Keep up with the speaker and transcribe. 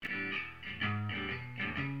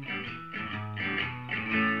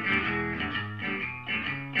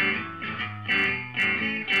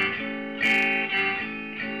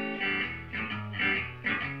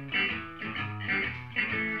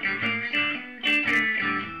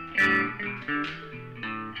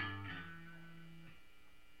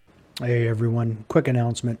Hey everyone, quick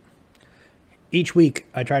announcement. Each week,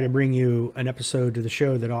 I try to bring you an episode to the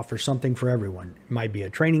show that offers something for everyone. It might be a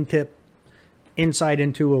training tip, insight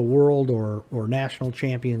into a world or national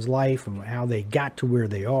champion's life and how they got to where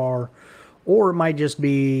they are, or it might just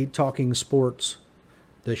be talking sports,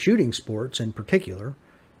 the shooting sports in particular,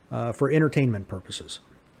 for entertainment purposes.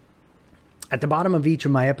 At the bottom of each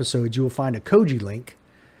of my episodes, you will find a Koji link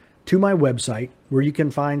to my website where you can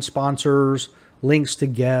find sponsors, links to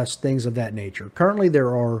guests, things of that nature. Currently,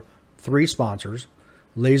 there are three sponsors: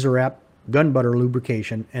 Laser App, Gun Butter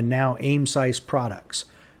Lubrication, and now Aim Size Products.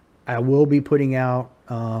 I will be putting out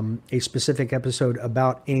a specific episode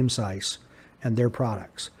about Aim Size and their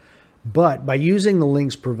products. But by using the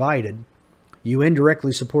links provided, you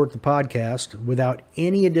indirectly support the podcast without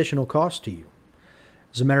any additional cost to you.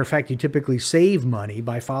 As a matter of fact, you typically save money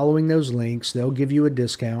by following those links. They'll give you a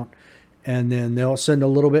discount, and then they'll send a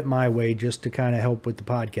little bit my way just to kind of help with the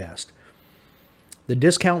podcast. The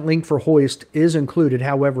discount link for Hoist is included.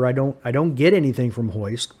 However, I don't get anything from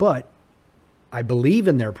Hoist, but I believe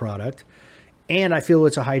in their product, and I feel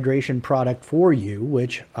it's a hydration product for you,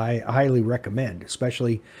 which I highly recommend,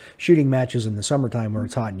 especially shooting matches in the summertime where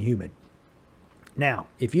it's hot and humid. Now,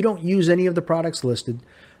 if you don't use any of the products listed,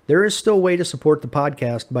 there is still a way to support the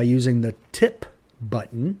podcast by using the tip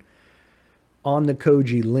button on the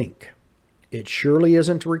Koji link. It surely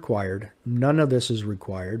isn't required. None of this is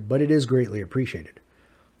required, but it is greatly appreciated.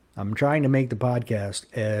 I'm trying to make the podcast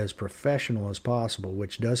as professional as possible,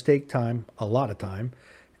 which does take time, a lot of time,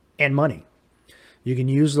 and money. You can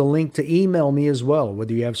use the link to email me as well,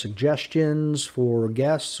 whether you have suggestions for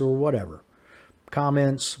guests or whatever,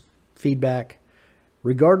 comments, feedback.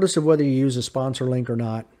 Regardless of whether you use a sponsor link or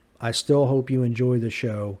not, I still hope you enjoy the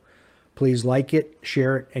show. Please like it,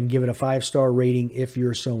 share it, and give it a 5-star rating if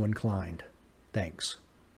you're so inclined. Thanks.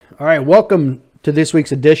 All right, welcome to this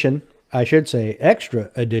week's edition, I should say extra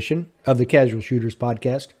edition, of the Casual Shooters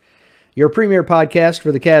Podcast, your premier podcast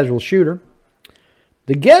for the casual shooter.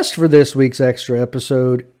 The guest for this week's extra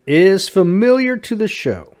episode is familiar to the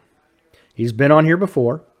show. He's been on here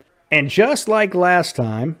before, and just like last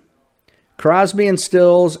time, Crosby and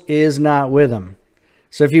Stills is not with him.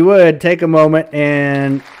 So if you would, take a moment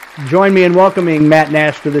and join me in welcoming Matt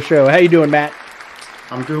Nash to the show. How you doing, Matt?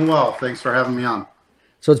 I'm doing well. Thanks for having me on.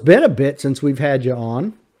 So it's been a bit since we've had you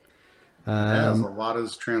on. A lot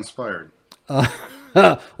has transpired. A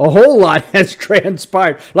whole lot has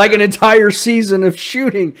transpired. Like an entire season of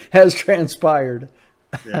shooting has transpired.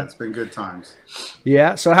 Yeah, it's been good times.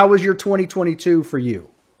 Yeah. So how was your 2022 for you?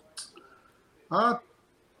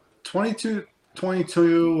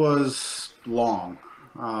 22 was long.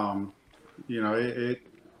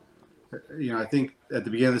 I think at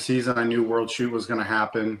the beginning of the season, I knew World Shoot was going to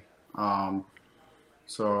happen.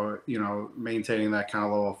 So, maintaining that kind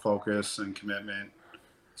of level of focus and commitment,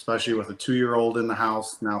 especially with a 2-year-old in the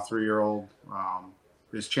house, now 3-year-old,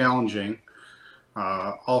 is challenging.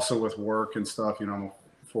 Also with work and stuff, I'm a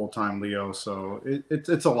full-time Leo, so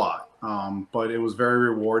it's a lot. But it was very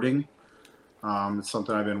rewarding. It's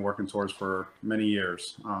something I've been working towards for many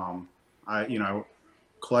years. I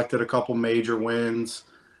collected a couple major wins,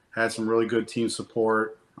 had some really good team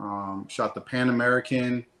support, shot the Pan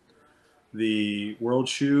American, the World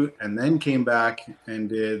Shoot, and then came back and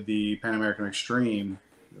did the Pan American Extreme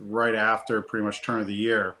right after pretty much turn of the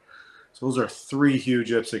year. So those are 3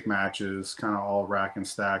 huge IPSC matches, kind of all rack and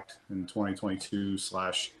stacked in 2022 /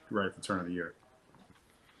 right at the turn of the year.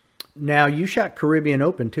 Now, you shot Caribbean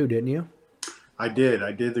Open too, didn't you? I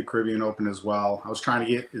did the Caribbean Open as well. I was trying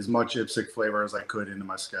to get as much IPSC flavor as I could into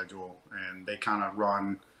my schedule, and they kind of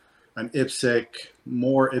run an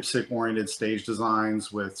more IPSC-oriented stage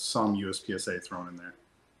designs with some USPSA thrown in there.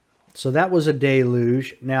 So that was a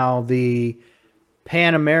deluge. Now, the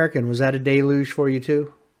Pan American, was that a deluge for you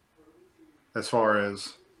too? As far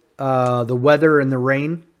as? The weather and the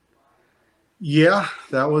rain? Yeah,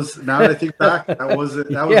 that was, now that I think back, that was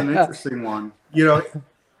an interesting one.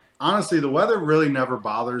 Honestly, the weather really never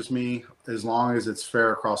bothers me as long as it's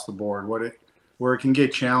fair across the board. Where it can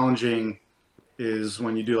get challenging is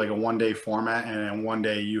when you do like a 1-day format and then one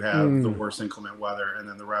day you have the worst inclement weather and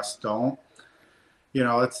then the rest don't.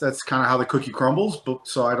 That's kind of how the cookie crumbles. But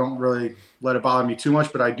so I don't really let it bother me too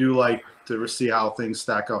much, but I do like to see how things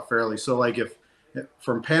stack up fairly. So like if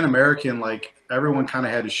from Pan American, like everyone kind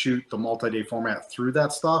of had to shoot the multi-day format through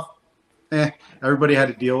that stuff. Everybody had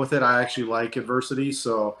to deal with it. I actually like adversity,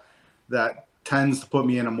 so that tends to put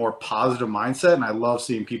me in a more positive mindset, and I love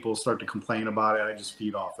seeing people start to complain about it. I just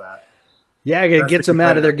feed off that. Yeah, it gets them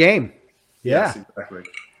out of their game. Yeah, yes, exactly.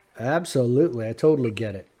 Absolutely. I totally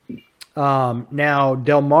get it. Now,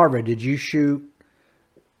 Delmarva, did you shoot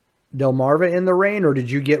Delmarva in the rain, or did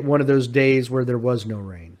you get one of those days where there was no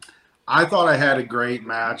rain? I thought I had a great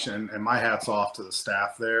match, and my hat's off to the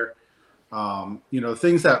staff there. The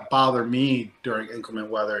things that bother me during inclement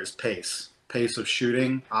weather is pace of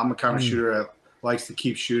shooting. I'm the kind of shooter that likes to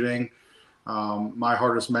keep shooting. My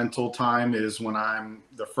hardest mental time is when I'm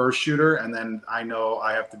the first shooter, and then I know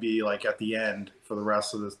I have to be like at the end for the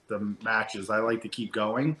rest of the matches. I like to keep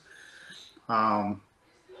going.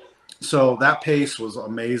 So that pace was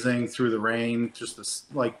amazing through the rain. Just this,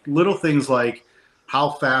 like little things like how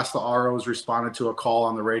fast the ROs responded to a call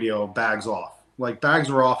on the radio, bags off. Like bags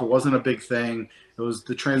were off. It wasn't a big thing.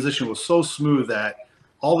 The transition was so smooth that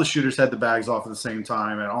all the shooters had the bags off at the same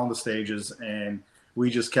time at all the stages, and we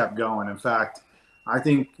just kept going. In fact, I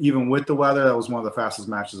think even with the weather, that was one of the fastest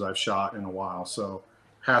matches I've shot in a while. So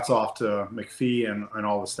hats off to McPhee and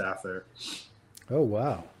all the staff there. Oh,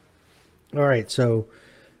 wow. All right. So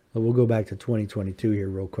we'll go back to 2022 here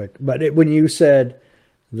real quick. But when you said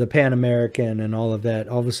the Pan American and all of that,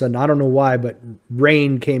 all of a sudden, I don't know why, but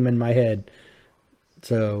rain came in my head.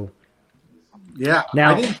 So yeah,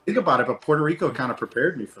 now, I didn't think about it, but Puerto Rico kind of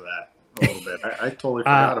prepared me for that a little bit. I totally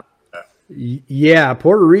forgot about that. Yeah,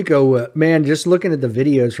 Puerto Rico, man, just looking at the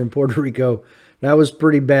videos from Puerto Rico, that was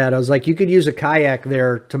pretty bad. I was like, you could use a kayak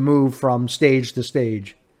there to move from stage to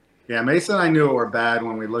stage. Yeah, Mason and I knew it were bad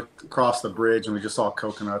when we looked across the bridge and we just saw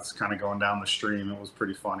coconuts kind of going down the stream. It was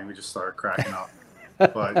pretty funny. We just started cracking up.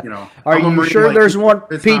 But, Are you sure there's one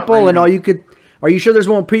people and all you could... Are you sure there's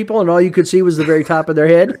one people and all you could see was the very top of their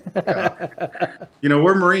head? Yeah.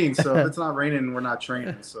 We're Marines, so if it's not raining, we're not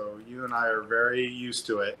training. So you and I are very used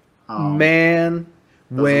to it. Man,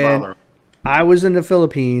 when I was in the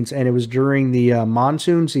Philippines and it was during the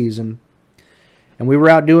monsoon season, and we were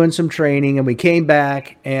out doing some training, and we came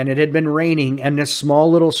back and it had been raining, and this small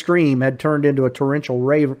little stream had turned into a torrential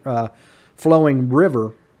flowing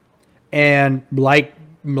river. And like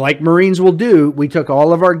Marines will do, we took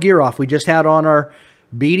all of our gear off. We just had on our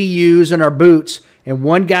BDUs and our boots, and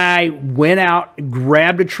one guy went out,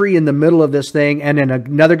 grabbed a tree in the middle of this thing, and then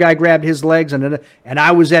another guy grabbed his legs, and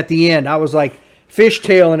I was at the end. I was like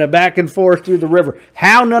fishtailing it back and forth through the river.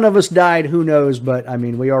 How none of us died, who knows? But, I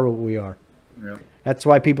mean, we are what we are. Yeah. That's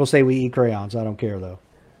why people say we eat crayons. I don't care, though.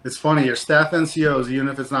 It's funny. Your staff NCOs, even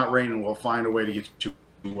if it's not raining, will find a way to get you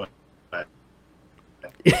wet.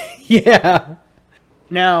 Yeah.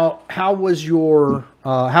 Now, how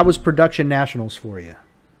was production nationals for you?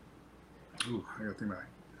 Ooh, I gotta think about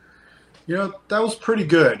it. That was pretty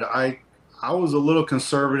good. I was a little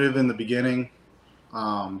conservative in the beginning.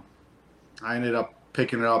 I ended up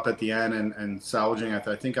picking it up at the end and salvaging.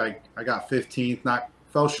 I think I got 15th.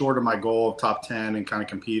 Fell short of my goal of top 10 and kind of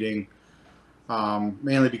competing,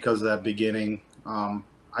 mainly because of that beginning.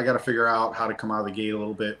 I got to figure out how to come out of the gate a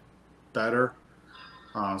little bit better.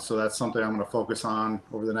 So that's something I'm going to focus on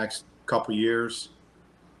over the next couple years.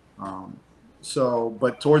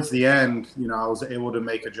 But towards the end, I was able to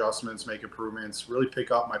make adjustments, make improvements, really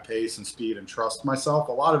pick up my pace and speed and trust myself.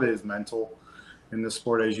 A lot of it is mental in this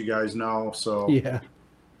sport, as you guys know. So yeah,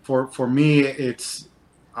 for me,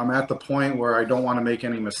 I'm at the point where I don't want to make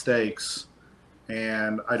any mistakes,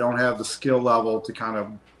 and I don't have the skill level to kind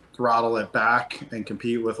of throttle it back and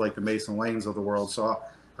compete with like the Mason Lanes of the world. So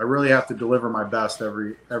I really have to deliver my best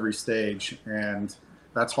every stage, and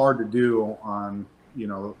that's hard to do on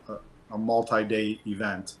a multi-day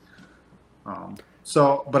event.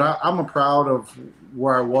 But I'm proud of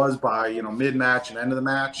where I was by mid-match and end of the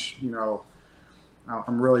match.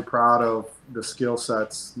 I'm really proud of the skill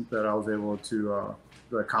sets that I was able to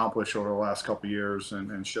accomplish over the last couple of years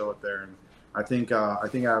and show it there. And I think I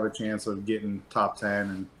have a chance of getting top 10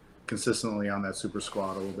 and consistently on that super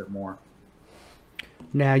squad a little bit more.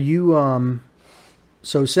 Now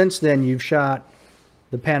so since then you've shot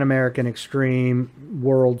the Pan American Extreme,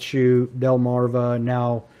 World Shoot, Delmarva,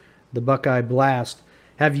 now the Buckeye Blast.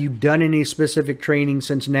 Have you done any specific training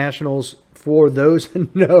since nationals for those?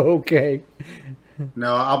 No, okay.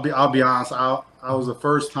 No, I'll be honest. I was the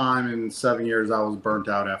first time in 7 years I was burnt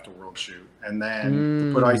out after World Shoot, and then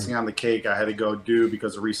to put icing on the cake, I had to go do,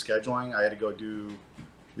 because of rescheduling, I had to go do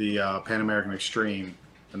the Pan American Extreme,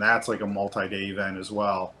 and that's like a multi-day event as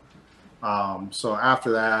well. So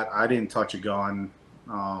after that, I didn't touch a gun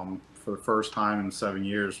for the first time in 7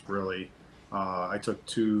 years, really. I took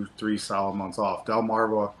 2-3 solid months off.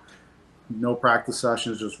 Delmarva, no practice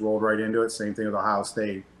sessions, just rolled right into it. Same thing with Ohio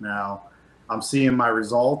State. Now, I'm seeing my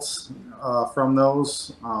results from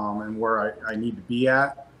those and where I need to be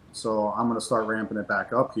at. So I'm going to start ramping it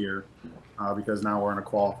back up here because now we're in a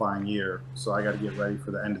qualifying year. So I got to get ready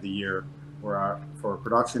for the end of the year for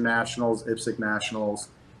production nationals, IPSC nationals,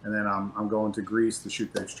 and then I'm going to Greece to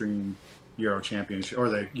shoot the Extreme Euro Championship or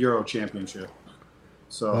the Euro Championship.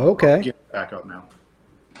 So I'll Okay. get back up now.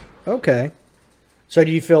 Okay. So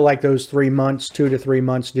do you feel like those 3 months, 2 to 3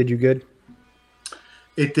 months, did you good?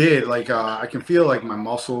 It did. Like I can feel like my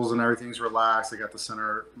muscles and everything's relaxed. I got to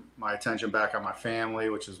center my attention back on my family,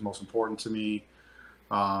 which is most important to me.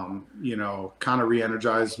 Kind of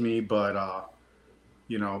re-energized me, but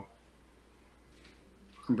you know,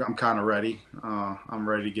 I'm kind of ready. I'm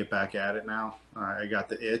ready to get back at it now. I got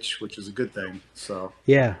the itch, which is a good thing. So,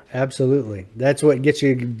 Yeah, absolutely. That's what gets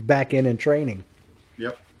you back in and training.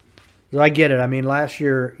 yep. So I get it. I mean, last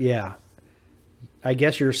year, yeah, I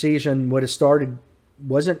guess your season would have started,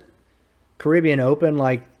 wasn't Caribbean Open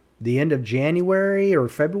like the end of January or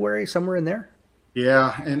February, somewhere in there?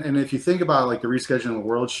 Yeah, and if you think about like the rescheduling the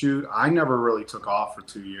world shoot, I never really took off for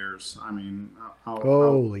 2 years. I mean,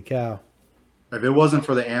 Holy cow. if it wasn't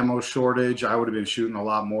for the ammo shortage, I would have been shooting a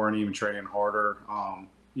lot more and even training harder.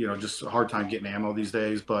 Just a hard time getting ammo these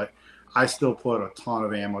days, but I still put a ton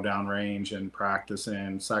of ammo down range and practice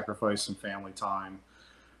and sacrifice some family time.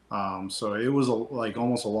 So it was like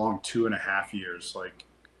almost a long 2.5 years. Like,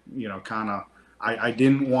 kind of, I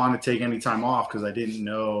didn't want to take any time off because I didn't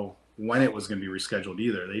know when it was going to be rescheduled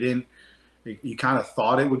either. They didn't. You kind of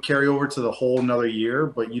thought it would carry over to the whole another year,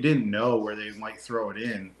 but you didn't know where they might throw it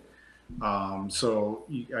in. I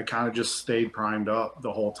kind of just stayed primed up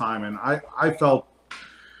the whole time, and I felt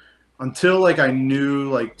until like I knew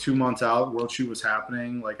like 2 months out World Shoot was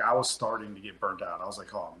happening, like I was starting to get burnt out. I was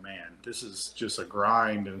like, oh man, this is just a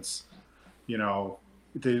grind. And it's you know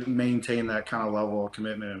to maintain that kind of level of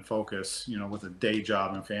commitment and focus, with a day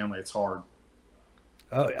job and family, it's hard.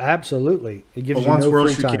 Oh, absolutely. It gives But you once no World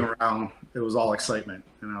free Shoot came time. around, it was all excitement,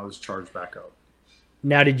 and I was charged back up.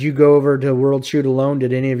 Now, did you go over to World Shoot alone?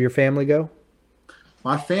 Did any of your family go?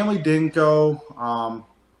 My family didn't go.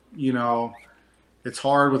 You know, it's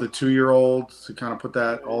hard with a 2-year-old to kind of put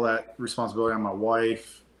that all that responsibility on my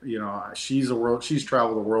wife. She's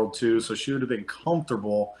traveled the world too, so she would have been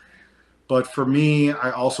comfortable. But for me,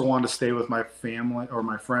 I also wanted to stay with my family or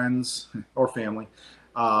my friends or family.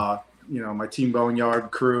 Uh, my Team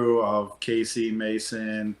Boneyard crew of Casey,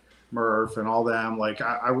 Mason, Murph, and all them. Like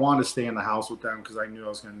I wanted to stay in the house with them because I knew I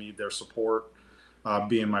was going to need their support,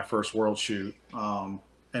 being my first world shoot. And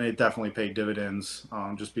it definitely paid dividends,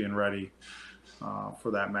 just being ready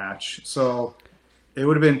for that match. So it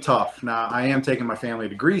would have been tough. Now I am taking my family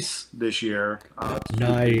to Greece this year to shoot the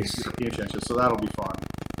Nice. European Championship, so that'll be fun.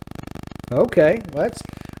 Okay, let's.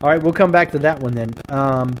 All right, we'll come back to that one then.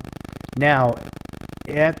 Now,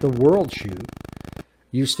 at the World Shoot,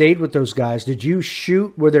 you stayed with those guys. Did you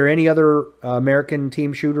shoot? Were there any other American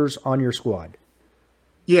team shooters on your squad?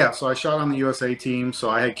 Yeah, so I shot on the USA team. So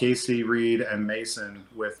I had Casey, Reed, and Mason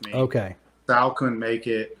with me. Okay. Sal couldn't make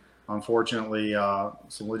it, unfortunately.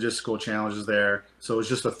 Some logistical challenges there. So it was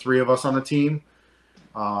just the three of us on the team.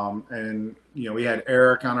 We had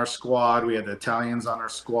Eric on our squad. We had the Italians on our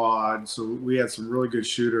squad. So we had some really good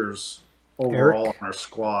shooters overall Eric? on our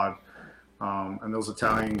squad. And those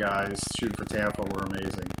Italian guys shooting for Tampa were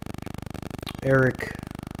amazing. Eric,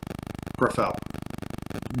 Graffel.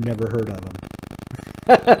 never heard of him.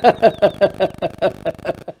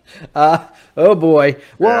 Oh boy.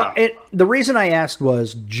 Well, Yeah. the reason I asked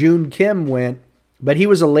was June Kim went, but he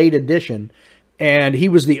was a late addition, and he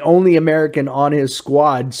was the only American on his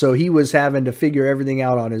squad, so he was having to figure everything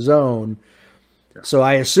out on his own. Yeah. So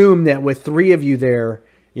I assume that with three of you there,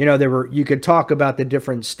 you could talk about the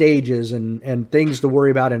different stages and things to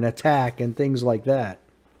worry about in attack and things like that.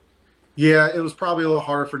 Yeah, it was probably a little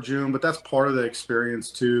harder for June, but that's part of the experience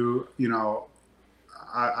too.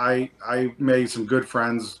 I made some good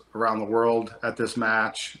friends around the world at this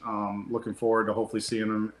match. Looking forward to hopefully seeing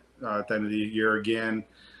them at the end of the year again.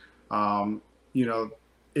 Um,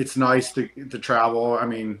 it's nice to travel. I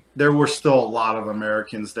mean, there were still a lot of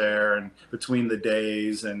Americans there, and between the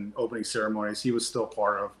days and opening ceremonies, he was still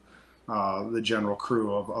part of the general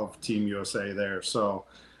crew of Team USA there. So,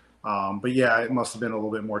 but yeah, it must have been a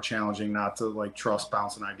little bit more challenging not to like trust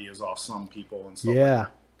bouncing ideas off some people and stuff. Yeah.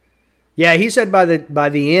 Yeah, he said by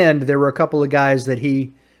the end there were a couple of guys that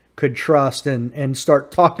he could trust and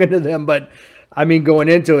start talking to them, but I mean going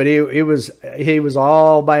into it, he was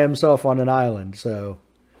all by himself on an island. So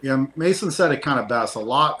Yeah, Mason said it kind of best. A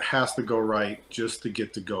lot has to go right just to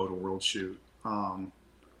get to go to World Shoot. And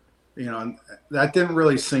that didn't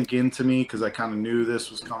really sink into me because I kind of knew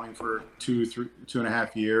this was coming for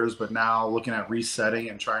 2.5 years. But now looking at resetting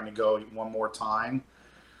and trying to go one more time,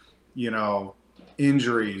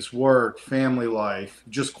 injuries, work, family life,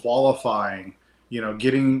 just qualifying,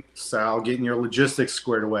 getting your logistics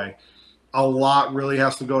squared away. a lot really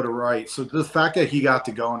has to go to right. So the fact that he got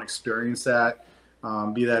to go and experience that,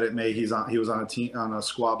 be that it may, he was on a team, on a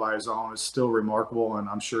squad by his own, is still remarkable, and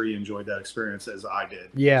I'm sure he enjoyed that experience as I did.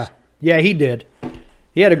 Yeah. Yeah, he did.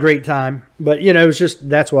 He had a great time. But, it was just,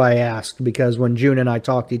 that's why I asked, because when June and I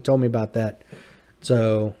talked, he told me about that.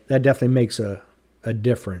 So that definitely makes a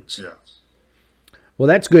difference. Yeah. Well,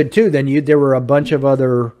 that's good too. Then there were a bunch of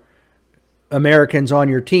other Americans on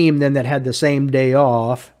your team then that had the same day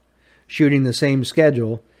off, shooting the same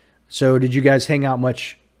schedule. So did you guys hang out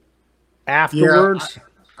much afterwards? Yeah,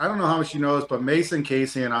 I don't know how much you know this, but Mason,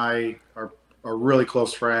 Casey, and I are really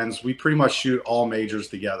close friends. We pretty much shoot all majors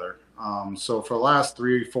together. So for the last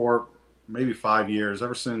 3, 4, maybe 5 years,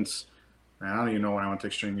 ever since, man, I don't even know when I went to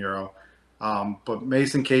Extreme Euro. But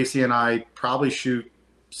Mason, Casey, and I probably shoot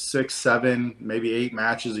 6, 7, maybe 8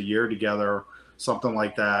 matches a year together, something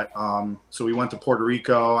like that. So we went to Puerto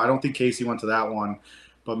Rico. I don't think Casey went to that one,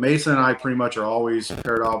 but Mason and I pretty much are always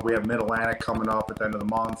paired up. We have Mid-Atlantic coming up at the end of the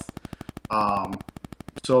month.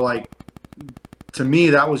 So like, to me,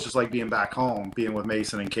 that was just like being back home, being with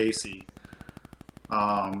Mason and Casey.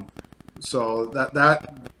 So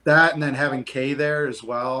that, and then having Kay there as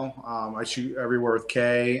well. I shoot everywhere with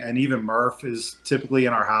Kay, and even Murph is typically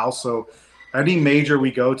in our house. So any major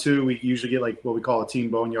we go to, we usually get like what we call a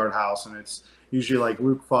team boneyard house, and it's usually like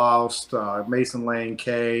Luke Faust, Mason Lane,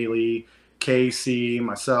 Kay Lee, Casey,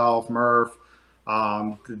 myself, Murph,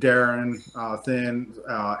 Darren Thin,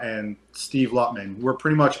 and Steve Lutman. We're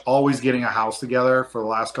pretty much always getting a house together for the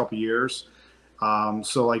last couple of years.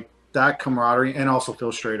 So like that camaraderie, and also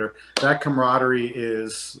Phil Strader, that camaraderie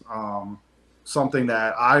is something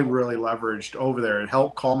that I really leveraged over there. It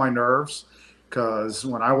helped calm my nerves, because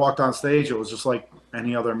when I walked on stage, it was just like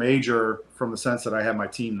any other major, from the sense that I had my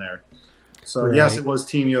team there. So Right. yes, it was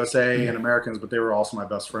Team USA and Americans, but they were also my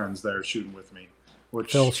best friends there shooting with me.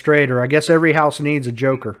 Which, Phil Strader. I guess every house needs a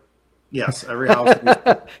joker. yes, every house.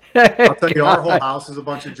 I'll tell you, our whole house is a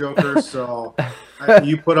bunch of jokers. So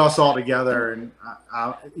you put us all together, and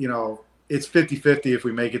it's 50-50 if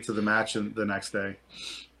we make it to the match the next day.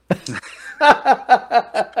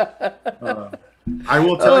 I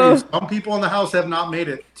will tell you, some people in the house have not made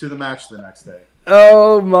it to the match the next day.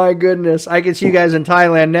 Oh my goodness. I can see you guys in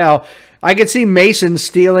Thailand now. I could see Mason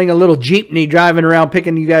stealing a little jeepney, driving around,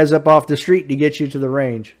 picking you guys up off the street to get you to the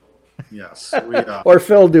range. Yes. Or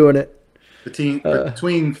Phil doing it.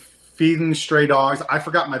 Between feeding stray dogs, I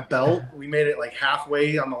forgot my belt. We made it like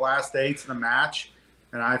halfway on the last day to the match,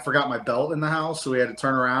 and I forgot my belt in the house, so we had to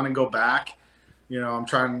turn around and go back. I'm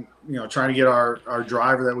trying to get our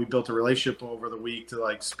driver that we built a relationship over the week to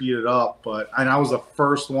like speed it up. And I was the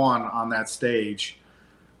first one on that stage.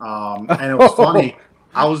 And it was funny.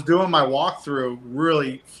 I was doing my walkthrough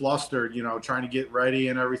really flustered, trying to get ready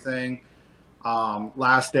and everything.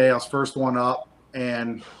 Last day, I was first one up,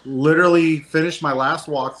 and literally finished my last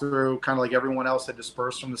walkthrough, kind of like everyone else had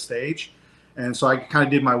dispersed from the stage. And so I kind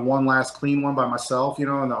of did my one last clean one by myself,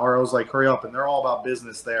 and the RO's like, hurry up. And they're all about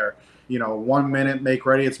business there. 1 minute, make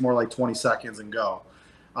ready. It's more like 20 seconds and go.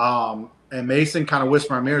 And Mason kind of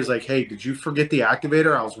whispered in my ear, he's like, hey, did you forget the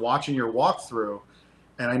activator? I was watching your walkthrough,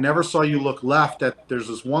 and I never saw you look left. There's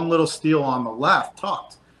this one little steel on the left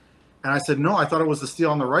tucked. And I said, no, I thought it was the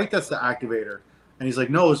steel on the right that's the activator. And he's like,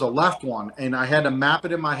 no, there's a left one. And I had to map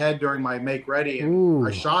it in my head during my make ready. And Ooh.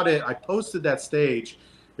 I shot it. I posted that stage.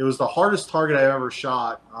 It was the hardest target I ever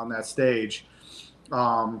shot on that stage.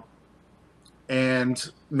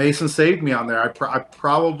 And Mason saved me on there. I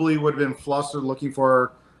probably would have been flustered looking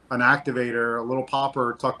for an activator, a little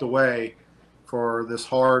popper tucked away for this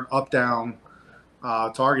hard up-down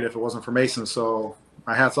target if it wasn't for Mason. So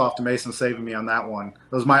my hat's off to Mason saving me on that one.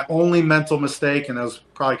 It was my only mental mistake, and that was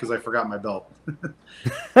probably because I forgot my belt.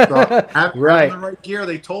 So having the right gear,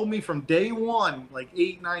 they told me from day one, like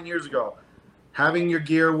 8, 9 years ago, having your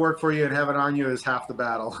gear work for you and have it on you is half the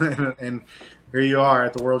battle. And here you are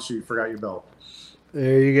at the World Shoot, forgot your belt.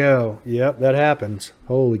 There you go. Yep, that happens.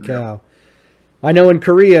 Holy cow. Yep. I know in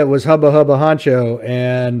Korea it was hubba hubba honcho,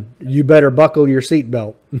 and you better buckle your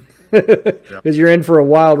seatbelt because you're in for a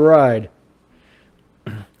wild ride.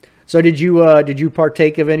 So did you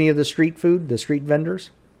partake of any of the street food, the street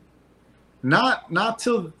vendors? Not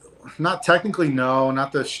technically, no,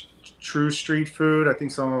 not the true street food. I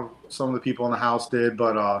think some of the people in the house did,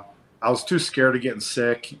 but I was too scared of getting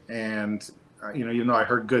sick, and even though I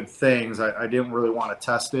heard good things, I didn't really want to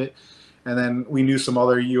test it. And then we knew some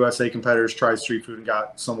other USA competitors tried street food and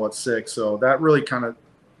got somewhat sick. So that really kind of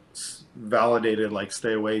validated, like,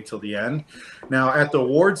 stay away till the end. Now, at the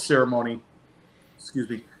awards ceremony,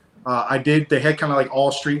 they had kind of like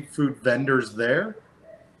all street food vendors there.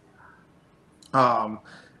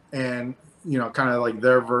 and kind of like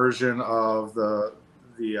their version of the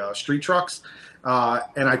street trucks.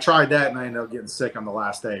 And I tried that, and I ended up getting sick on the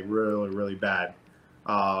last day, really, really bad.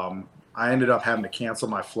 I ended up having to cancel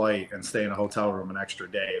my flight and stay in a hotel room an extra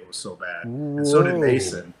day. It was so bad, and so did Whoa.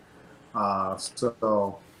 Mason.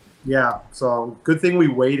 So yeah, so good thing we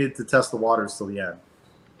waited to test the waters till the end.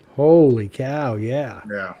 Holy cow! Yeah.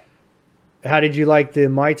 Yeah. How did you like the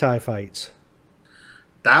Mai Tai fights?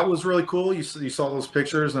 That was really cool. You saw those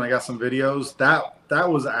pictures, and I got some videos. That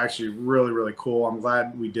was actually really, really cool. I'm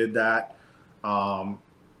glad we did that. That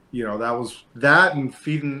was that, and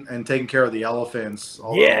feeding and taking care of the elephants.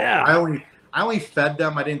 Although Yeah. I only fed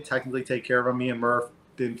them. I didn't technically take care of them. Me and Murph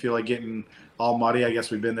didn't feel like getting all muddy. I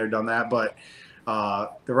guess we've been there, done that, but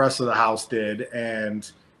the rest of the house did,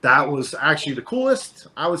 and that was actually the coolest.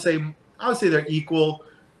 I would say they're equal.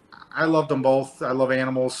 I love them both. I love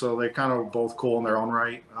animals, so they're kind of both cool in their own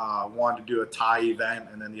right. One to do a Thai event,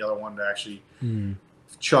 and then the other one to actually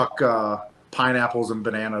chuck pineapples and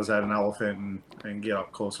bananas at an elephant and get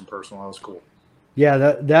up close and personal. That was cool. Yeah,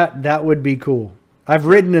 that would be cool. I've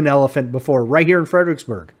ridden an elephant before, right here in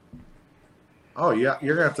Fredericksburg. Oh yeah,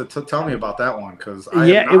 you're gonna have to tell me about that one, because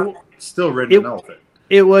still ridden an elephant.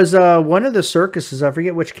 It was one of the circuses, I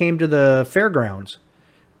forget which, came to the fairgrounds.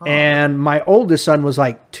 Oh. And my oldest son was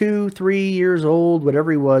like 2-3 years old, whatever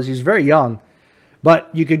he was. He's very young. But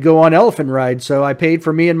you could go on elephant rides. So I paid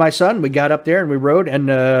for me and my son. We got up there and we rode, and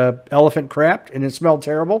the elephant crapped, and it smelled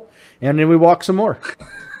terrible. And then we walked some more.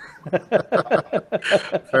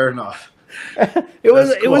 Fair enough. It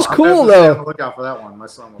was cool though. Look out for that one. My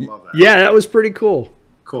son would love that. Yeah, that was pretty cool.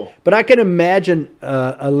 Cool. But I can imagine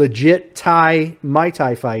a legit Mai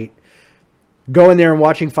Tai fight, going there and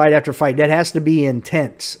watching fight after fight. That has to be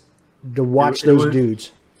intense to watch those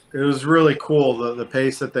dudes. It was really cool, the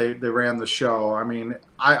pace that they ran the show. I mean,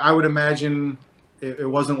 I would imagine it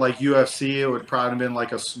wasn't like UFC. It would probably have been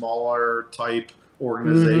like a smaller type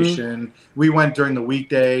organization. Mm-hmm. We went during the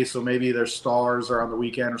weekday, so maybe their stars are on the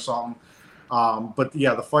weekend or something. But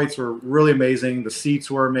yeah, the fights were really amazing. The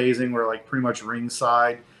seats were amazing. We're like pretty much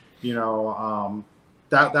ringside. That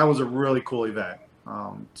was a really cool event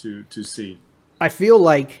to see. I feel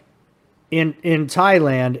like in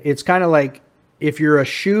Thailand, it's kind of like if you're a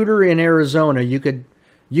shooter in Arizona, you could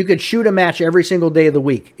shoot a match every single day of the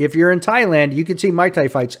week. If you're in Thailand, you could see Mai Tai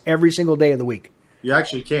fights every single day of the week. You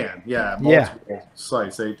actually can, yeah. Multiple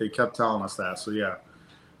sites. They kept telling us that, so yeah,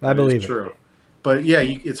 I believe true. It. But yeah,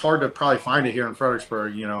 it's hard to probably find it here in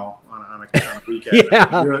Fredericksburg, on a weekend. Yeah.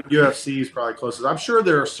 UFC is probably closest. I'm sure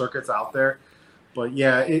there are circuits out there, but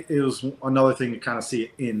yeah, it was another thing to kind of see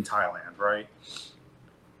it in Thailand, right?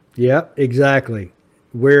 Yeah, exactly.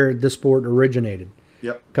 Where the sport originated.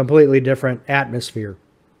 Yep. Completely different atmosphere.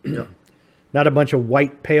 Yep. Not a bunch of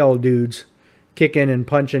white, pale dudes kicking and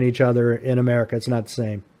punching each other in America. It's not the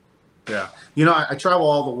same. Yeah. I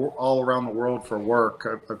travel all around the world for work.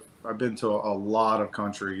 I've been to a lot of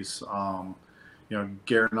countries,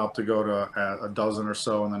 gearing up to go to a dozen or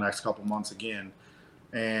so in the next couple months again.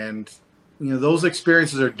 And, those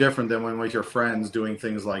experiences are different than when with your friends doing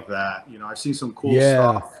things like that. I've seen some cool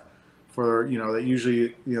stuff for, that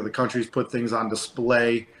usually, the countries put things on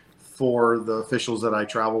display for the officials that I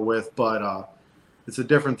travel with. But it's a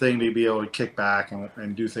different thing to be able to kick back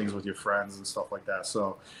and do things with your friends and stuff like that.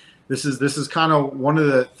 So this is kind of one of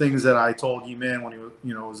the things that I told Yimin when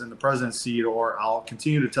he was in the president's seat, or I'll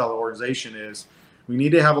continue to tell the organization, is we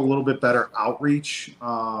need to have a little bit better outreach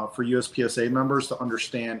for USPSA members to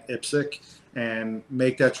understand IPSC and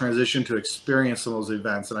make that transition to experience some of those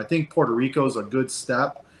events. And I think Puerto Rico is a good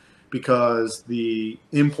step, because the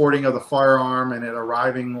importing of the firearm and it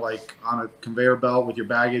arriving like on a conveyor belt with your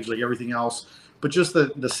baggage, like everything else, but just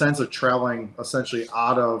the sense of traveling essentially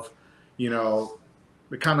out of,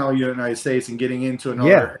 the continental United States and getting into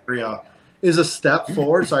another area is a step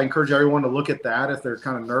forward. So I encourage everyone to look at that if they're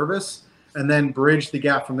kind of nervous, and then bridge the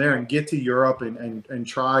gap from there and get to Europe and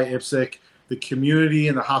try IPSC. The community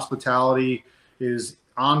and the hospitality is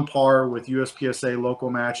on par with USPSA local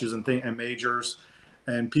matches and majors,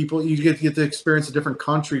 and people, you get to experience a different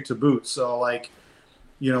country to boot. So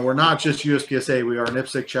we're not just USPSA, we are an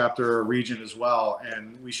IPSC chapter or region as well,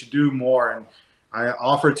 and we should do more. And I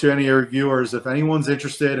offer to any of your viewers, if anyone's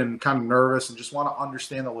interested and kind of nervous and just want to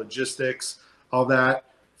understand the logistics of that,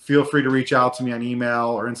 feel free to reach out to me on email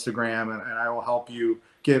or Instagram, and I will help you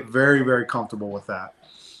get very, very comfortable with that.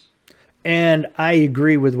 And I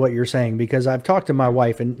agree with what you're saying, because I've talked to my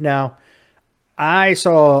wife, and now I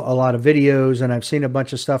saw a lot of videos and I've seen a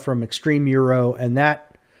bunch of stuff from Extreme Euro, and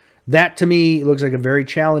that to me looks like a very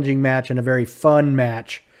challenging match and a very fun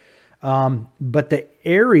match. But the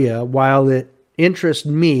area, while it interest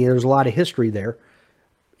me. There's a lot of history there.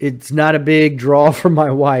 It's not a big draw for my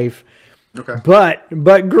wife, Okay.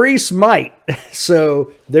 but Greece might.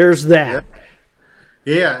 So there's Yeah. that.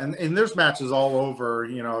 Yeah, and there's matches all over.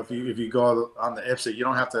 You know, if you go on the IPSA, you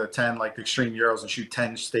don't have to attend like the Extreme Euros and shoot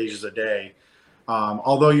 10 stages a day.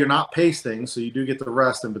 Although you're not pasting, so you do get the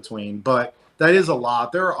rest in between. But that is a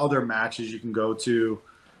lot. There are other matches you can go to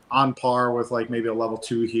on par with like maybe a level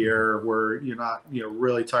 2 here, where you're not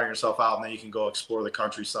really tiring yourself out, and then you can go explore the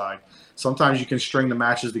countryside. Sometimes you can string the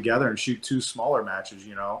matches together and shoot 2 smaller matches,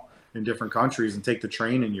 in different countries, and take the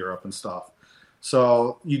train in Europe and stuff.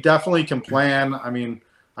 So you definitely can plan. I mean,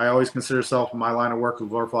 I always consider myself in my line of work a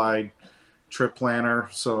glorified trip planner.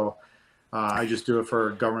 So I just do it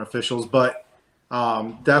for government officials, but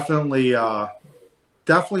definitely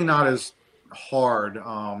not as hard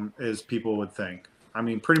as people would think. I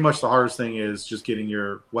mean, pretty much the hardest thing is just getting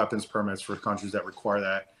your weapons permits for countries that require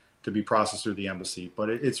that to be processed through the embassy. But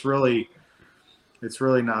it's really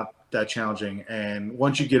not that challenging. And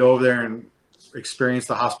once you get over there and experience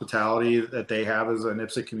the hospitality that they have as an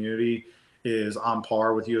IPSC community is on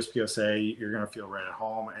par with USPSA, you're going to feel right at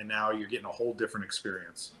home. And now you're getting a whole different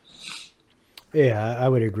experience. Yeah, I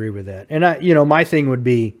would agree with that. And my thing would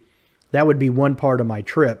be that would be one part of my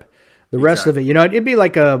trip. The rest of it, it'd be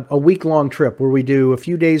like a week-long trip where we do a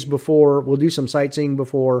few days before, we'll do some sightseeing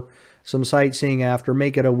before, some sightseeing after,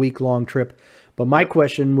 make it a week-long trip. But my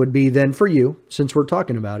question would be then for you, since we're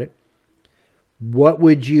talking about it, what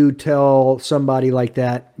would you tell somebody like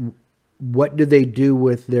that? What do they do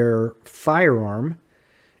with their firearm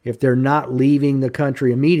if they're not leaving the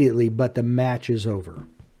country immediately, but the match is over?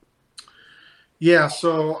 Yeah,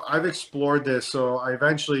 so I've explored this. So I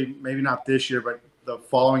eventually, maybe not this year, but the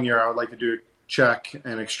following year, I would like to do a Czech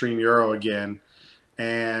and Extreme Euro again.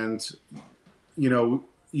 And,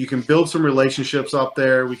 you can build some relationships up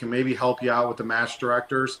there. We can maybe help you out with the match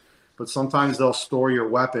directors, but sometimes they'll store your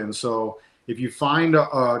weapons. So if you find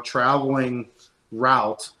a traveling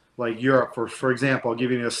route like Europe, for example, I'll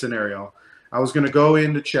give you a scenario. I was going to go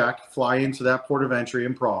into Czech, fly into that port of entry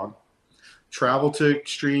in Prague, travel to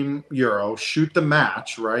Extreme Euro, shoot the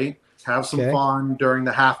match, right? Have some fun during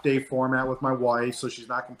the half-day format with my wife, so she's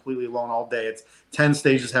not completely alone all day. It's 10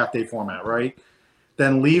 stages, half-day format, right?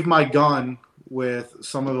 Then leave my gun with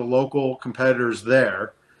some of the local competitors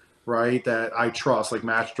there, right, that I trust, like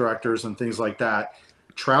match directors and things like that.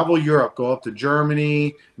 Travel Europe, go up to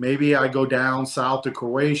Germany. Maybe I go down south to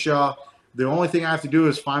Croatia. The only thing I have to do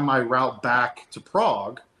is find my route back to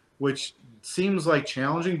Prague, which seems like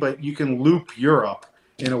challenging, but you can loop Europe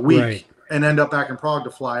in a week and end up back in Prague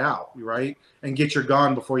to fly out, right? And get your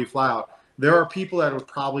gun before you fly out. There are people that would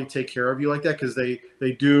probably take care of you like that because they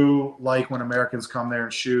do like when Americans come there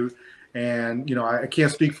and shoot. And, I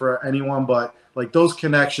can't speak for anyone, but like those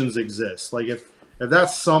connections exist. Like if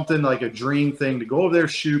that's something like a dream thing to go over there,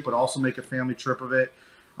 shoot, but also make a family trip of it,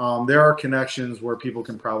 there are connections where people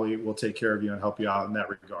will take care of you and help you out in that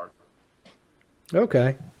regard.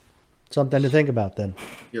 Okay. Something to think about then.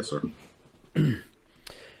 Yes, sir.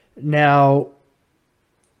 Now,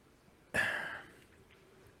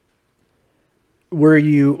 were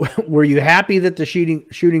you happy that the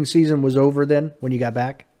shooting season was over then when you got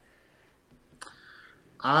back?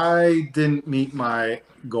 I didn't meet my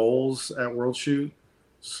goals at World Shoot,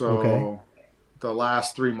 so the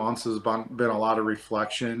last 3 months has been a lot of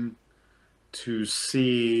reflection to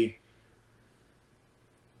see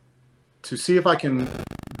if I can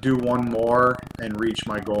do one more and reach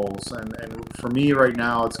my goals. And for me right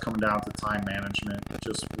now, it's coming down to time management,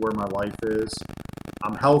 just where my life is.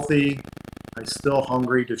 I'm healthy. I'm still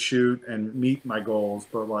hungry to shoot and meet my goals,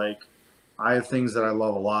 but like I have things that I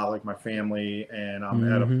love a lot, like my family, and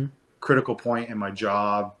I'm at a critical point in my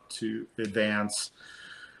job to advance.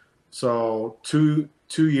 So two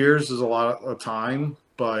years is a lot of time,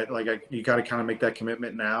 but like you got to kind of make that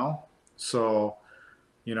commitment now. So,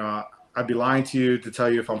 I'd be lying to you to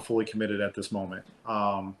tell you if I'm fully committed at this moment.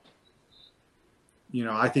 I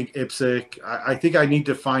think IPSC, I think I need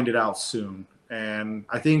to find it out soon. And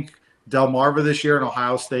I think Delmarva this year in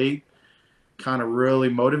Ohio State kind of really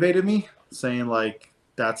motivated me, saying like,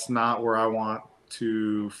 that's not where I want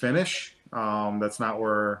to finish. That's not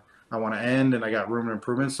where I want to end. And I got room for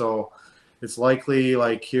improvement. So it's likely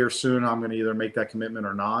like here soon, I'm going to either make that commitment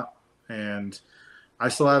or not. And I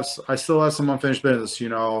still have some unfinished business.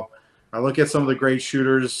 I look at some of the great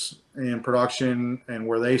shooters in production and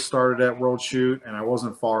where they started at World Shoot, and I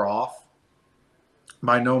wasn't far off.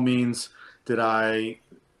 By no means did I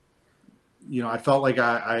felt like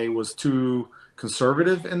I was too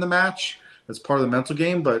conservative in the match. It's part of the mental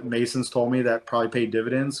game, but Mason's told me that probably paid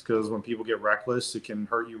dividends because when people get reckless, it can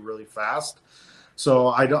hurt you really fast. So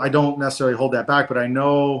I don't necessarily hold that back, but I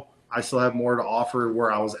know I still have more to offer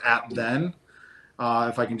where I was at then,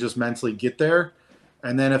 if I can just mentally get there.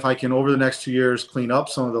 And then if I can, over the next 2 years, clean up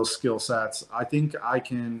some of those skill sets, I think I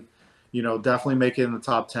can, definitely make it in the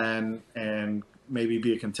top 10 and maybe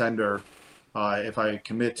be a contender if I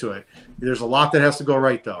commit to it. There's a lot that has to go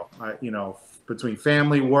right, though. Between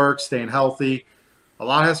family, work, staying healthy, a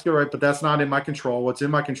lot has to go right, but that's not in my control. What's in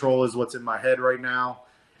my control is what's in my head right now.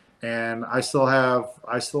 And I still have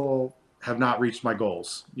not reached my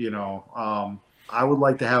goals. I would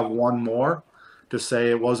like to have one more to say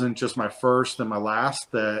it wasn't just my first and my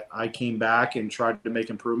last, that I came back and tried to make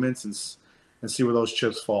improvements and see where those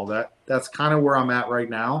chips fall. That's kind of where I'm at right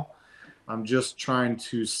now. I'm just trying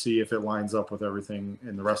to see if it lines up with everything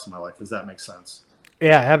in the rest of my life. Does that make sense?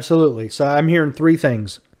 Yeah, absolutely. So I'm hearing three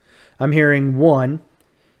things. I'm hearing, one,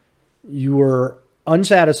 you were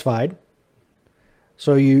unsatisfied.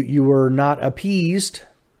 So you were not appeased.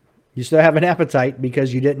 You still have an appetite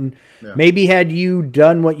because you didn't. Yeah. Maybe had you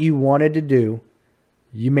done what you wanted to do,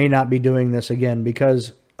 you may not be doing this again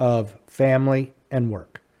because of family and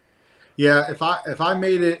work. Yeah, if I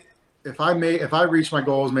reached my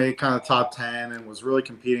goals, made kind of top 10, and was really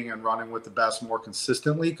competing and running with the best more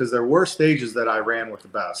consistently, because there were stages that I ran with the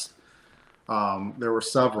best. There were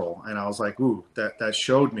several, and I was like, ooh, that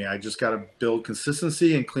showed me I just got to build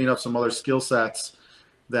consistency and clean up some other skill sets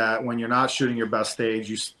that when you're not shooting your best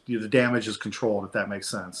stage, the damage is controlled, if that makes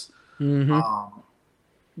sense. Mm-hmm.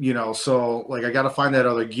 So like I got to find that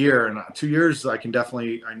other gear, and 2 years I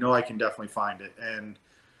know I can definitely find it. And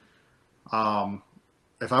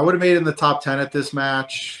if I would have made it in the top 10 at this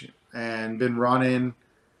match and been running,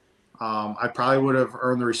 I probably would have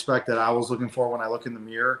earned the respect that I was looking for when I look in the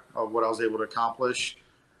mirror of what I was able to accomplish.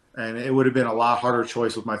 And it would have been a lot harder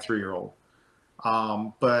choice with my 3-year-old.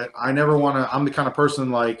 But I never want to, I'm the kind of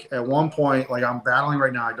person, like at one point, like I'm battling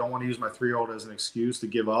right now. I don't want to use my 3-year-old as an excuse to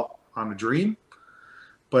give up on a dream.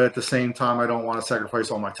 But at the same time, I don't want to sacrifice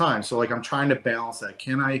all my time. So like, I'm trying to balance that.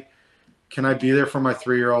 Can I be there for my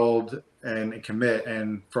 3-year-old and commit?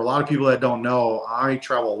 And for a lot of people that don't know, I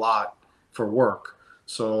travel a lot for work.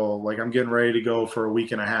 So like, I'm getting ready to go for a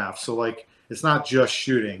week and a half. So like, it's not just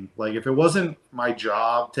shooting. Like if it wasn't my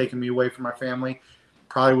job taking me away from my family,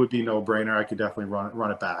 probably would be no brainer. I could definitely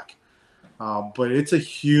run it back. But it's a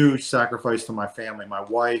huge sacrifice to my family, my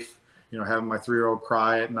wife, having my 3-year-old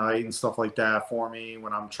cry at night and stuff like that for me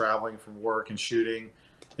when I'm traveling from work and shooting.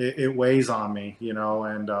 It weighs on me, and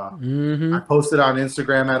mm-hmm. I posted on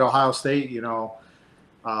Instagram at Ohio State,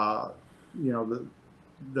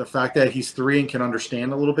 the fact that he's 3 and can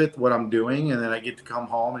understand a little bit what I'm doing, and then I get to come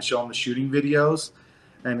home and show him the shooting videos,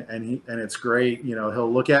 and it's great.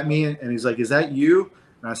 He'll look at me and he's like, "Is that you?"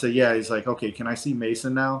 And I say, "Yeah." He's like, "Okay, can I see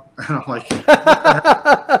Mason now?" And I'm like,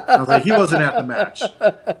 I was like, he wasn't at the match.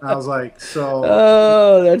 And I was like, so.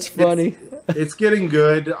 Oh, that's funny. It's getting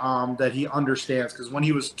good that he understands, because when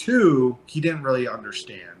he was 2, he didn't really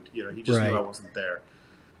understand. He just knew I wasn't there.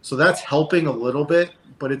 So that's helping a little bit,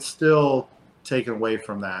 but it's still taken away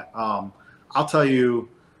from that. I'll tell you,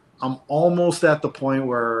 I'm almost at the point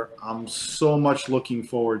where I'm so much looking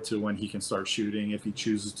forward to when he can start shooting, if he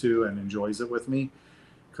chooses to and enjoys it with me,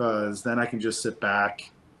 because then I can just sit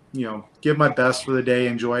back, give my best for the day,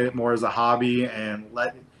 enjoy it more as a hobby, and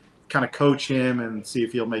kind of coach him and see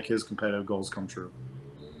if he'll make his competitive goals come true.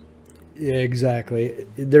 Yeah, exactly.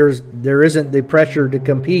 There isn't the pressure to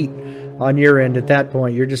compete on your end at that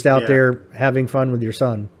point. You're just out there having fun with your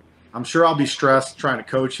son. I'm sure I'll be stressed trying to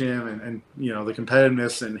coach him, and the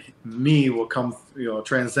competitiveness in me will come,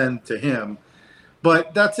 transcend to him.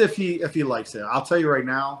 But that's if he likes it. I'll tell you right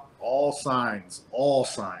now, all signs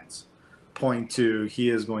point to he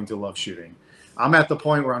is going to love shooting. I'm at the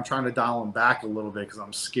point where I'm trying to dial him back a little bit because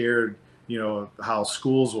I'm scared, how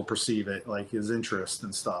schools will perceive it, like his interest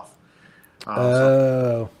and stuff.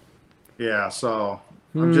 So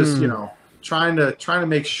I'm just, trying to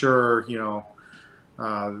make sure,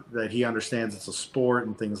 that he understands it's a sport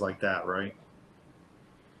and things like that, right?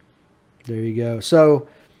 There you go. So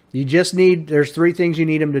you just there's 3 things you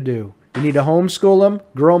need him to do. You need to homeschool him,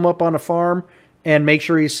 grow him up on a farm, and make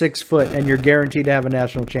sure he's 6 foot, and you're guaranteed to have a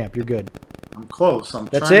national champ. You're good. I'm close.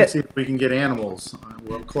 That's trying to see if we can get animals.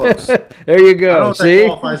 We're close. There you go. I don't know if that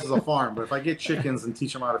qualifies as a farm, but if I get chickens and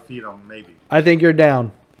teach them how to feed them, maybe. I think you're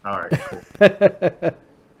down. All right, cool.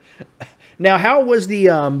 Now, how was the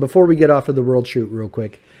before we get off of the world shoot real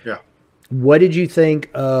quick? Yeah. What did you think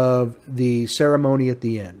of the ceremony at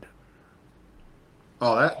the end?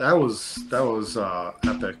 Oh, that was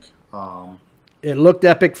epic. It looked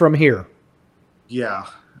epic from here. yeah.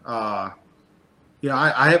 I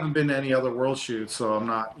haven't been to any other world shoots, so I'm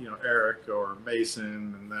not, Eric or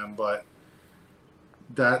Mason and them, but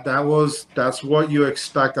that's what you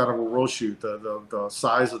expect out of a world shoot. The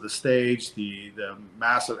size of the stage, the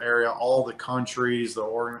massive area, all the countries,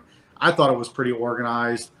 I thought it was pretty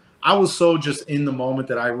organized. I was so just in the moment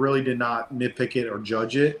that I really did not nitpick it or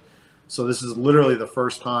judge it. So this is literally the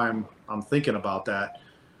first time I'm thinking about that.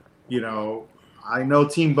 I know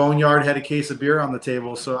Team Boneyard had a case of beer on the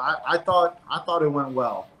table, so I thought it went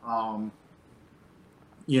well.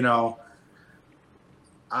 You know,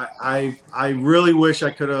 I really wish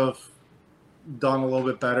I could have done a little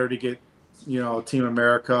bit better to get Team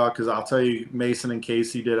America, because I'll tell you, Mason and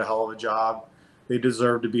Casey did a hell of a job. They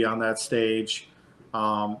deserve to be on that stage.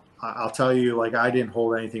 I'll tell you, like, I didn't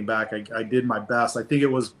hold anything back. I did my best. I think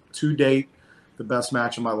it was to date the best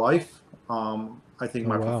match of my life. I think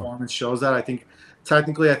my performance shows that. I think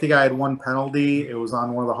technically, I think I had one penalty. It was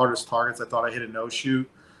on one of the hardest targets. I thought I hit a no shoot,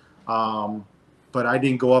 but I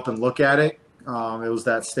didn't go up and look at it. It was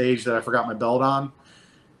that stage that I forgot my belt on,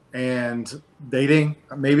 and maybe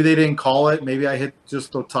they didn't call it. Maybe I hit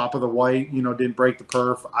just the top of the white, didn't break the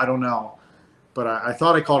perf. I don't know. But I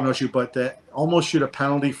thought I called no shoot. But to almost shoot a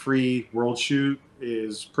penalty-free world shoot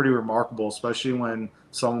is pretty remarkable, especially when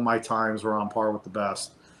some of my times were on par with the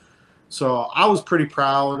best. So I was pretty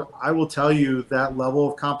proud. I will tell you, that level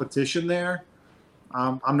of competition there,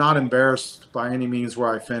 I'm not embarrassed by any means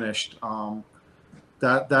where I finished.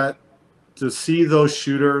 That to see those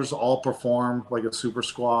shooters all perform like a super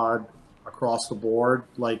squad across the board,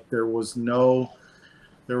 like there were no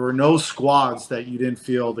squads that you didn't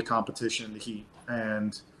feel the competition in the heat.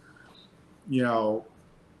 And,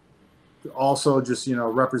 also just,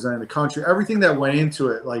 representing the country, everything that went into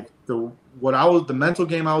it, like the mental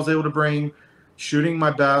game I was able to bring, shooting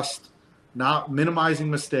my best, not minimizing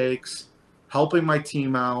mistakes, helping my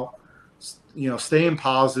team out, staying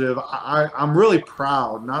positive. I'm really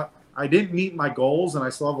proud. I didn't meet my goals and I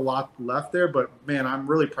still have a lot left there, but man, I'm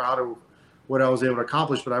really proud of what I was able to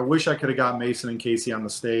accomplish. But I wish I could have got Mason and Casey on the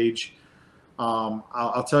stage.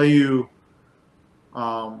 I'll tell you,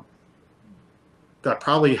 that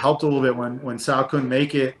probably helped a little bit when Sal couldn't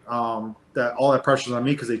make it. That all that pressure's on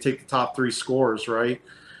me because they take the top three scores, right?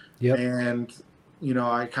 Yep. And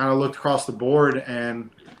I kind of looked across the board, and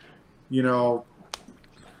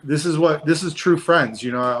this is true friends.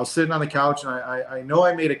 I was sitting on the couch, and I know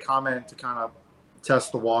I made a comment to kind of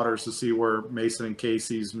test the waters to see where Mason and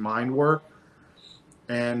Casey's mind were.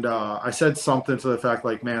 And I said something to the fact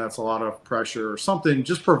like, man, that's a lot of pressure, or something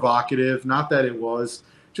just provocative. Not that it was,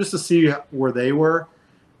 just to see where they were.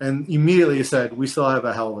 And immediately he said, we still have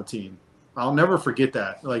a hell of a team. I'll never forget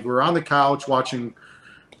that. Like, we're on the couch watching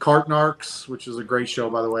Cartnarks, which is a great show,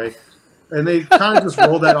 by the way. And they kind of just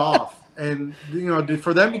rolled that off. And,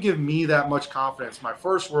 for them to give me that much confidence, my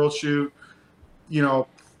first world shoot,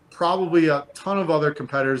 probably a ton of other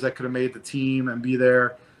competitors that could have made the team and be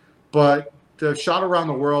there. But the shot around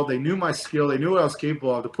the world, they knew my skill. They knew what I was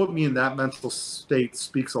capable of. To put me in that mental state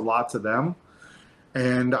speaks a lot to them.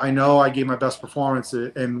 And I know I gave my best performance,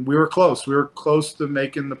 and we were close. We were close to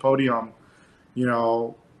making the podium,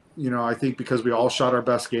 I think because we all shot our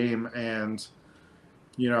best game. And,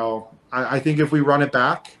 I think if we run it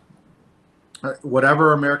back,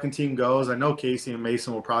 whatever American team goes, I know Casey and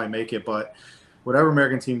Mason will probably make it, but whatever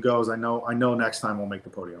American team goes, I know next time we'll make the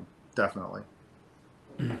podium. Definitely.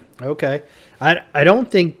 Okay. I don't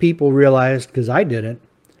think people realized, because I didn't,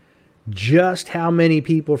 just how many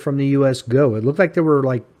people from the U.S. go. It looked like there were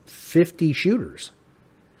like 50 shooters.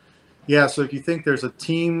 Yeah, so if you think there's a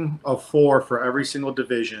team of 4 for every single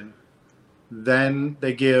division, then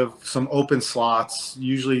they give some open slots,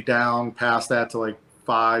 usually down past that to like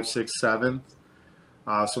 5, 6, 7.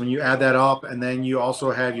 So when you add that up, and then you also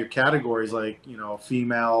have your categories like,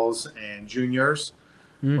 females and juniors.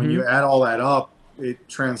 Mm-hmm. When you add all that up, it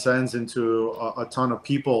transcends into a ton of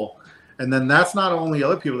people. And then that's not only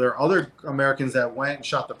other people. There are other Americans that went and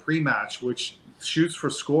shot the pre-match, which shoots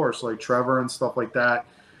for scores, so like Trevor and stuff like that.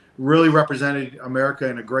 Really represented America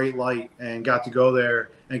in a great light and got to go there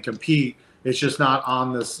and compete. It's just not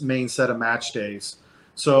on this main set of match days.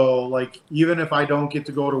 So, like, even if I don't get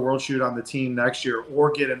to go to World Shoot on the team next year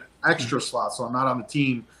or get an extra slot, so I'm not on the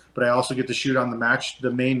team, but I also get to shoot on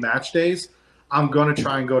the main match days, I'm going to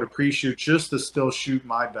try and go to pre-shoot just to still shoot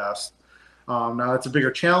my best. Now, that's a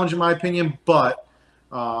bigger challenge in my opinion, but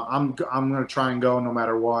I'm going to try and go no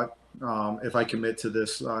matter what if I commit to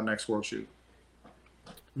this next World Shoot.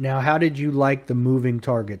 Now, how did you like the moving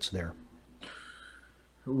targets there?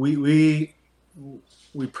 We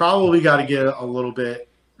probably got to get a little bit.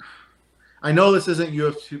 I know this isn't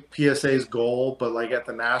USPSA's goal, but like at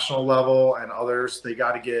the national level and others, they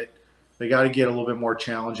got to get a little bit more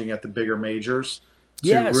challenging at the bigger majors to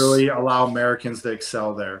Yes. really allow Americans to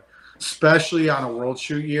excel there, especially on a World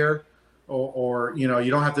Shoot year. Or you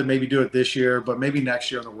don't have to maybe do it this year, but maybe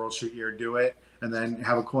next year on the World Shoot year, do it and then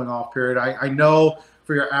have a cooling off period. I know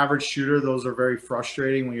for your average shooter, those are very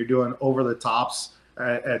frustrating when you're doing over the tops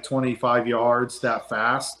at 25 yards that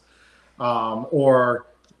fast. Or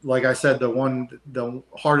like I said, the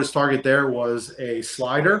hardest target there was a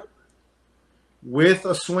slider with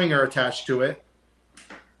a swinger attached to it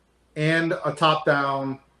and a top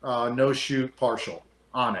down no shoot partial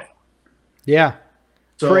on it. Yeah.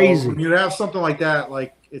 So when Crazy. you have something like that,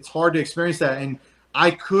 like it's hard to experience that. And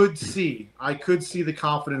I could see the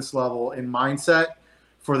confidence level and mindset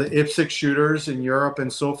for the IPSC shooters in Europe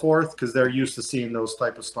and so forth, because they're used to seeing those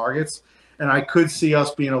type of targets. And I could see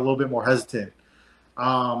us being a little bit more hesitant.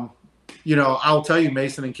 Um, I'll tell you,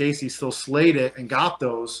 Mason and Casey still slayed it and got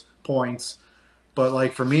those points. But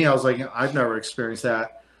like for me, I was like, I've never experienced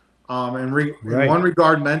that. In Right. one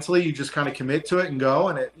regard, mentally, you just kind of commit to it and go,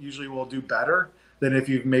 and it usually will do better than if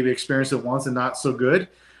you've maybe experienced it once and not so good.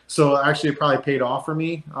 So actually, it probably paid off for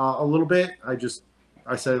me a little bit.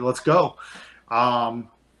 I said, let's go. Um,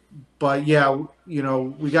 but yeah,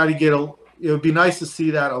 we got to get a. It would be nice to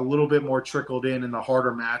see that a little bit more trickled in the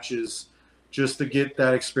harder matches, just to get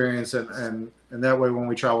that experience and that way when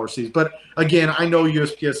we travel overseas. But again, I know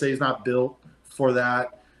USPSA is not built for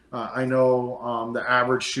that. I know the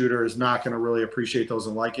average shooter is not going to really appreciate those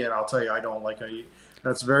and like it. I'll tell you, I don't like it.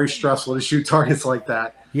 That's very stressful to shoot targets like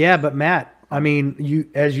that. Yeah, but Matt, I mean,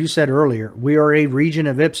 as you said earlier, we are a region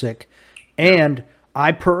of IPSC, Yeah. and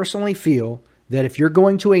I personally feel that if you're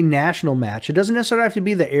going to a national match, it doesn't necessarily have to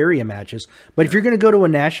be the area matches, but if you're going to go to a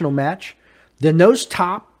national match, then those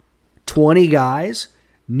top 20 guys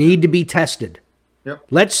need to be tested. Yep.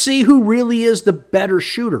 Let's see who really is the better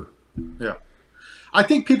shooter. Yeah. I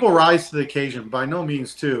think people rise to the occasion by no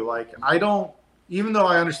means too. Like I don't, even though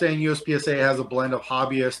I understand USPSA has a blend of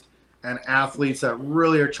hobbyists and athletes that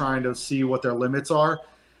really are trying to see what their limits are.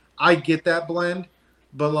 I get that blend,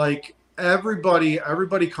 but like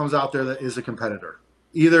everybody comes out there that is a competitor.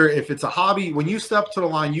 Either if it's a hobby, when you step to the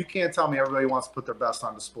line, you can't tell me everybody wants to put their best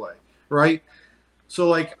on display, right? So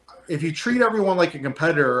like if you treat everyone like a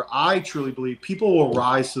competitor, I truly believe people will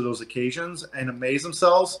rise to those occasions and amaze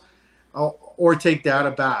themselves or take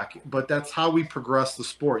data back. But that's how we progress the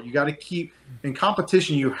sport. You got to keep in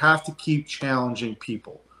competition. You have to keep challenging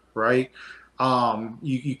people, right?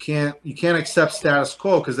 You can't accept status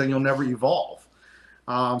quo because then you'll never evolve.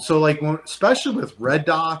 So like especially with red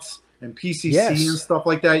dots and PCC and Yes. stuff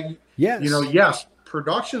like that, Yes. yes,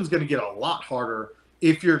 production is going to get a lot harder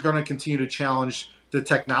if you're going to continue to challenge the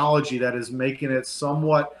technology that is making it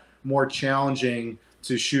somewhat more challenging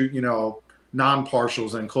to shoot,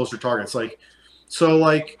 non-partials and closer targets.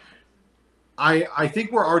 I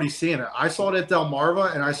think we're already seeing it. I saw it at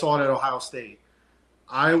Delmarva and I saw it at Ohio State.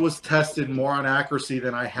 I was tested more on accuracy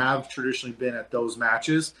than I have traditionally been at those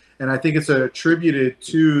matches, and I think it's attributed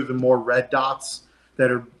to the more red dots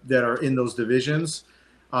that are in those divisions.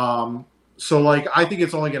 I think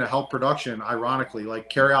it's only going to help production. Ironically, like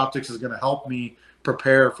Carry Optics is going to help me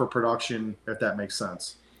prepare for production, if that makes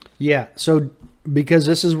sense. Yeah. So, because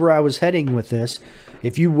this is where I was heading with this,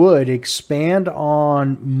 if you would expand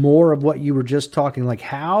on more of what you were just talking, like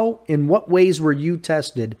in what ways were you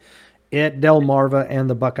tested at Delmarva and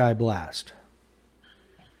the Buckeye Blast?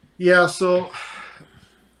 Yeah, so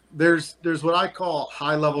there's what I call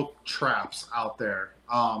high level traps out there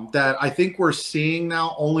that I think we're seeing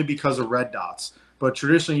now only because of red dots. But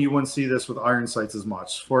traditionally, you wouldn't see this with iron sights as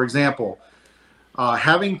much. For example,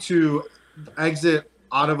 having to exit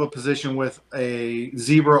out of a position with a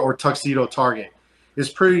zebra or tuxedo target is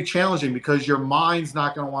pretty challenging because your mind's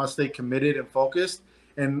not going to want to stay committed and focused.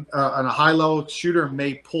 And a high level shooter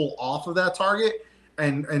may pull off of that target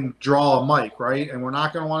and draw a mic, right? And we're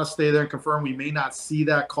not going to want to stay there and confirm. We may not see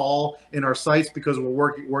that call in our sights because we're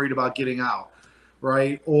worried about getting out,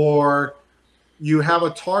 right? Or you have a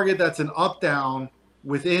target that's an up down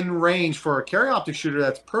within range for a carry optic shooter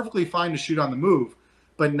that's perfectly fine to shoot on the move,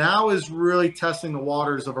 but now is really testing the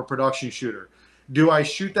waters of a production shooter. Do I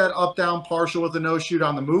shoot that up down partial with a no shoot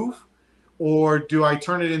on the move? Or do I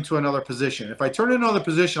turn it into another position? If I turn it into another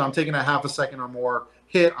position, I'm taking a half a second or more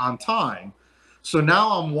hit on time. So now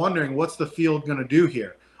I'm wondering, what's the field going to do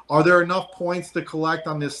here? Are there enough points to collect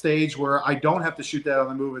on this stage where I don't have to shoot that on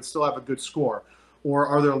the move and still have a good score? Or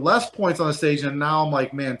are there less points on the stage and now I'm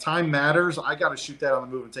like, man, time matters. I got to shoot that on the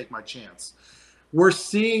move and take my chance. We're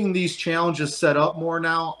seeing these challenges set up more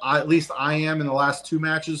now. At least I am in the last two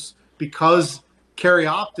matches because carry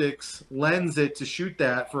optics lends it to shoot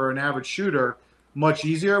that for an average shooter much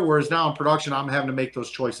easier. Whereas now in production, I'm having to make those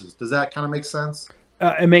choices. Does that kind of make sense?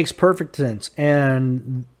 It makes perfect sense.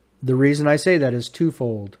 And the reason I say that is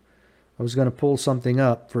twofold. I was going to pull something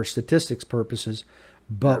up for statistics purposes,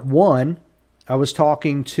 but one, I was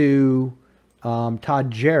talking to Todd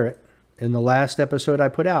Jarrett in the last episode I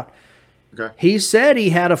put out. Okay. He said he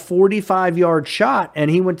had a 45-yard shot, and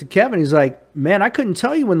he went to Kevin. He's like, man, I couldn't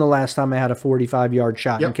tell you when the last time I had a 45-yard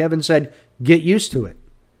shot. Yep. And Kevin said, get used to it.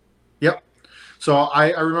 Yep. So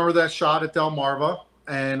I remember that shot at Delmarva,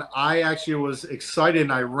 and I actually was excited,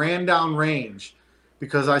 and I ran down range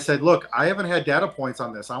because I said, look, I haven't had data points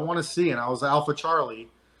on this. I want to see. And I was Alpha Charlie.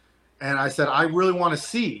 And I said, I really want to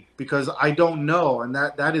see because I don't know. And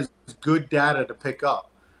that is good data to pick up,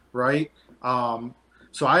 right?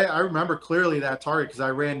 So I remember clearly that target because I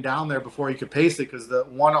ran down there before he could paste it because the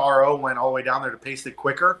one RO went all the way down there to paste it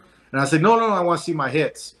quicker. And I said, no, I want to see my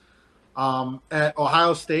hits. At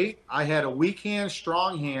Ohio State, I had a weak hand,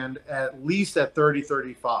 strong hand, at least at 30,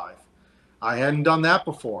 35. I hadn't done that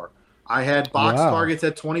before. I had box targets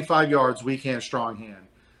at 25 yards, weak hand, strong hand.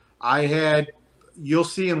 I had, you'll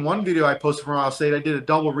see in one video I posted from Ohio State, I did a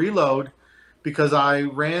double reload because I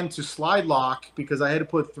ran to slide lock because I had to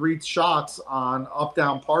put 3 shots on up,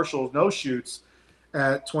 down partials, no shoots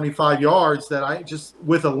at 25 yards that I just,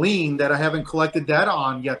 with a lean that I haven't collected data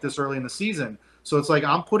on yet this early in the season. So it's like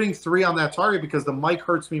I'm putting 3 on that target because the mic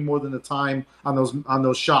hurts me more than the time on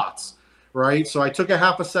those shots, right? So I took a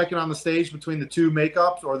half a second on the stage between the 2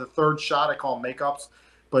 makeups, or the third shot, I call them makeups,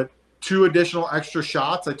 but 2 additional extra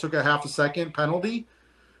shots. I took a half a second penalty,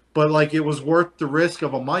 but like it was worth the risk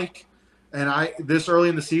of a mic. And this early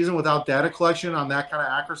in the season without data collection on that kind of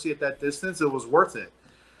accuracy at that distance, it was worth it.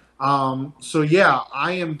 So yeah,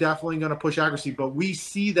 I am definitely going to push accuracy, but we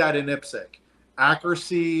see that in IPSC.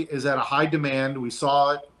 Accuracy is at a high demand. We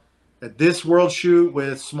saw it at this World Shoot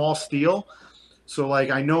with small steel. So like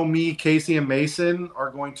I know me, Casey, and Mason are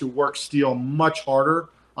going to work steel much harder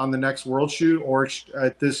on the next World Shoot or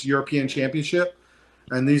at this European Championship.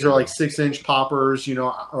 And these are like 6-inch poppers,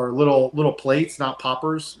 or little plates, not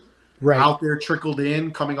poppers, right, out there trickled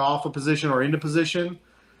in, coming off a position or into position.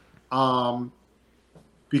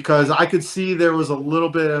 Because I could see there was a little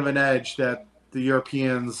bit of an edge that the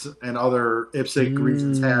Europeans and other IPSC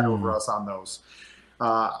regions had over us on those.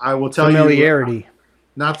 I will tell you,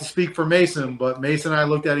 not to speak for Mason, but Mason and I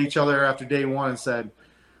looked at each other after day one and said,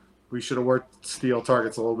 we should have worked steel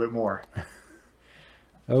targets a little bit more.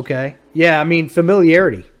 Okay. Yeah, I mean,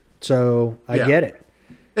 familiarity. So I get it.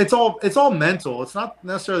 It's all mental. It's not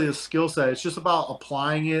necessarily a skill set. It's just about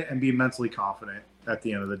applying it and being mentally confident at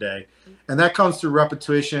the end of the day. And that comes through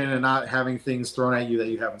repetition and not having things thrown at you that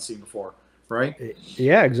you haven't seen before, right?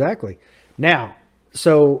 Yeah, exactly. Now,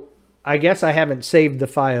 so I guess I haven't saved the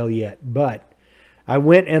file yet, but I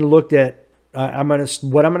went and looked at what I'm going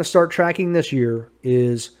to start tracking this year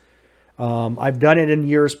is I've done it in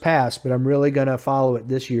years past, but I'm really going to follow it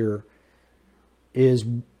this year, is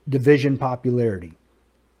division popularity.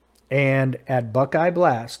 And at Buckeye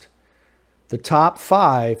Blast, the top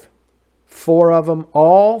 5, 4 of them,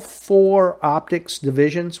 all 4 optics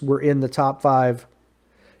divisions were in the top 5.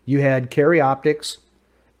 You had carry optics.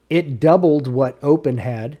 It doubled what open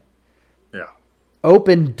had. Yeah.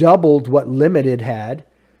 Open doubled what limited had.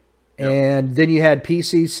 Yep. And then you had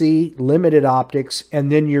PCC, limited optics, and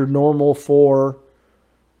then your normal 4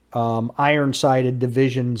 iron-sided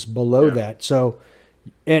divisions below that. So,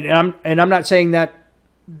 and I'm not saying that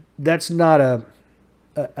that's not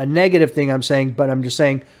a negative thing I'm saying, but I'm just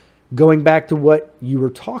saying, going back to what you were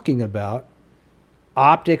talking about,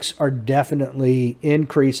 optics are definitely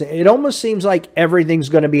increasing. It almost seems like everything's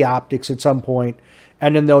going to be optics at some point,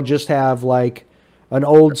 and then they'll just have like an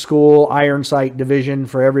old school iron sight division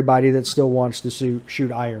for everybody that still wants to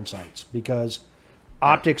shoot iron sights, because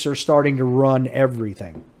optics are starting to run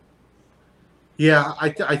everything. Yeah, I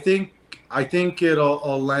think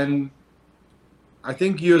it'll lend. I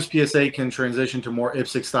think USPSA can transition to more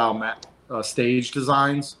IPSC style stage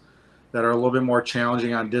designs that are a little bit more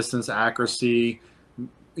challenging on distance accuracy.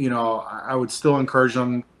 I would still encourage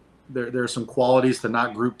them. There are some qualities to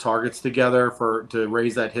not group targets together to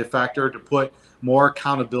raise that hit factor, to put more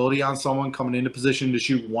accountability on someone coming into position to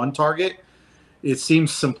shoot one target. It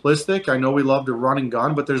seems simplistic. I know we love to run and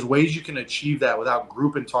gun, but there's ways you can achieve that without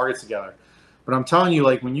grouping targets together. But I'm telling you,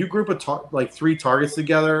 like when you group like 3 targets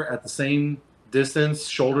together at the same distance,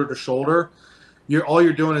 shoulder to shoulder, all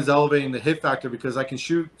you're doing is elevating the hit factor, because I can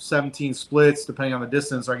shoot 17 splits depending on the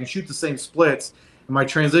distance, or I can shoot the same splits, and my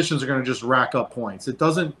transitions are going to just rack up points. It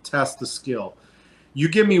doesn't test the skill. You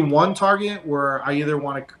give me one target where I either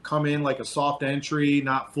want to come in like a soft entry,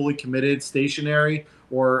 not fully committed, stationary,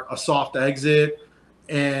 or a soft exit,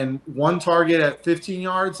 and one target at 15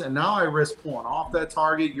 yards, and now I risk pulling off that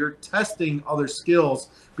target. You're testing other skills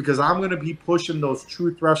because I'm going to be pushing those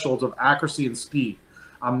true thresholds of accuracy and speed.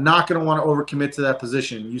 I'm not going to want to overcommit to that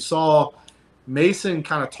position. You saw Mason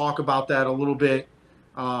kind of talk about that a little bit,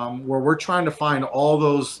 where we're trying to find all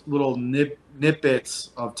those little nitbits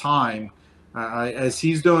of time. As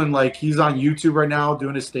he's doing, like he's on YouTube right now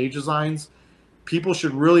doing his stage designs, people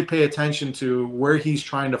should really pay attention to where he's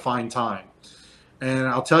trying to find time. And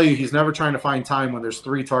I'll tell you, he's never trying to find time when there's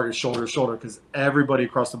 3 targets shoulder to shoulder, because everybody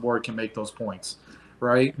across the board can make those points,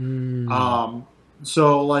 right?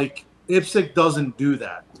 So like IPSC doesn't do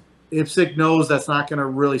that. IPSC knows that's not going to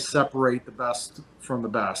really separate the best from the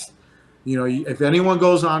best. You know, if anyone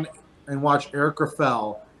goes on and watch Eric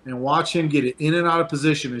Raffel and watch him get it in and out of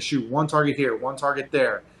position and shoot one target here, one target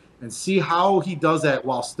there, and see how he does that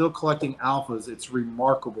while still collecting alphas, it's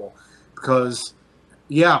remarkable. Because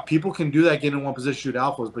yeah, people can do that, get in one position, shoot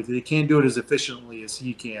alphas, but they can't do it as efficiently as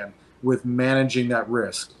he can with managing that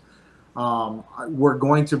risk. We're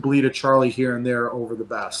going to bleed a Charlie here and there over the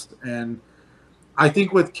best. And I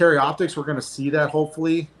think with carry optics, we're going to see that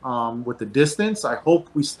hopefully with the distance. I hope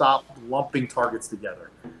we stop lumping targets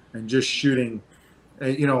together and just shooting.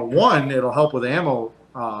 You know, one, it'll help with ammo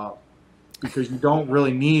because you don't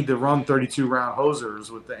really need to run 32 round hosers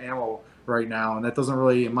with the ammo right now, and that doesn't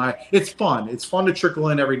really it's fun to trickle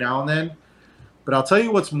in every now and then, but I'll tell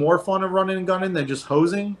you what's more fun of running and gunning than just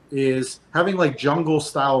hosing is having like jungle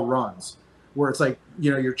style runs where it's like,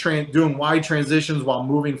 you know, you're doing wide transitions while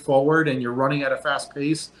moving forward and you're running at a fast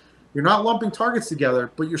pace. You're not lumping targets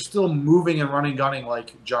together, but you're still moving and running gunning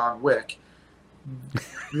like John Wick.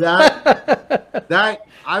 That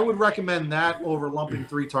I would recommend that over lumping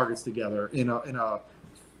 3 targets together in a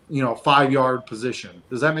 5-yard position.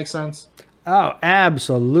 Does that make sense? Oh,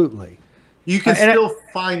 absolutely. You can still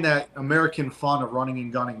find that American fun of running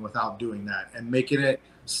and gunning without doing that and making it.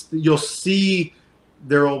 You'll see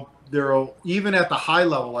there'll even at the high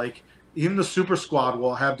level, like even the super squad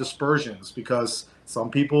will have dispersions because some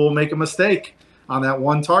people will make a mistake on that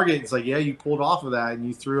one target. It's like, yeah, you pulled off of that and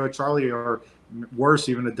you threw a Charlie or worse,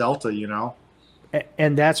 even a Delta, you know?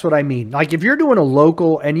 And that's what I mean. Like if you're doing a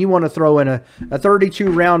local and you want to throw in a 32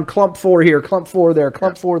 round clump 4 here, clump 4 there,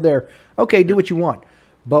 clump 4 there. Okay, do what you want.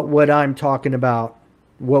 But what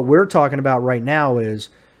we're talking about right now is,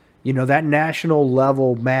 you know, that national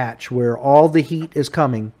level match where all the heat is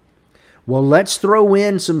coming. Well, let's throw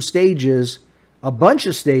in some stages, a bunch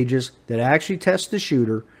of stages that actually test the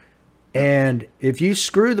shooter. And if you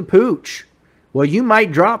screw the pooch, well, you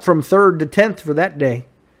might drop from 3rd to 10th for that day.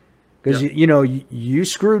 Because, you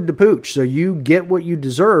screwed the pooch, so you get what you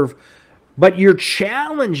deserve. But you're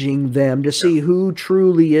challenging them to see who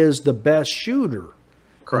truly is the best shooter.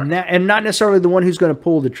 Correct. And not necessarily the one who's going to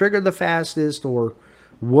pull the trigger the fastest or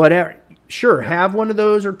whatever. Sure, have one of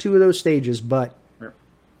those or 2 of those stages, but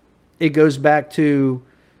it goes back to,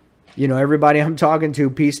 everybody I'm talking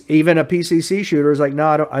to, even a PCC shooter is like,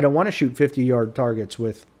 no, I don't want to shoot 50-yard targets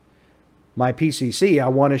with my PCC. I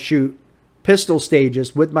want to shoot pistol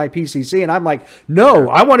stages with my PCC. And I'm like, no,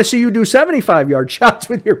 I want to see you do 75-yard shots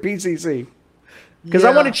with your PCC. Because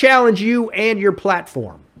I want to challenge you and your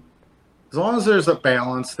platform. As long as there's a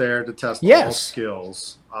balance there to test all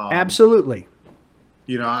skills. Absolutely.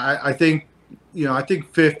 I think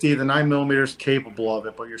 50, the 9mm is capable of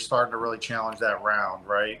it, but you're starting to really challenge that round,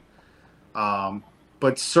 right?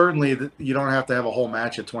 But certainly you don't have to have a whole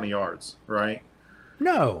match at 20 yards, right?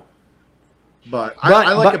 No. But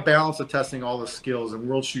I like a balance of testing all the skills, and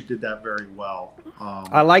World Shoot did that very well.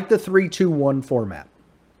 I like the 3-2-1 format.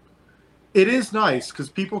 It is nice because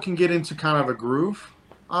people can get into kind of a groove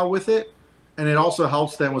with it, and it also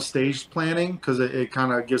helps them with stage planning because it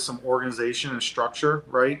kind of gives some organization and structure,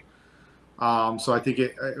 right? So I think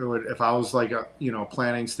it would, if I was like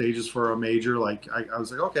planning stages for a major, like I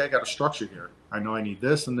was like, okay, I got a structure here. I know I need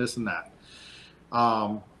this and this and that.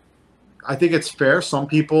 I think it's fair. Some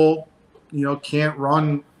people, can't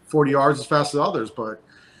run 40 yards as fast as others, but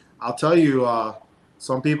I'll tell you,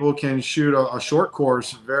 some people can shoot a short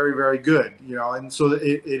course very, very good, and so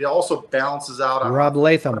it also balances out on Rob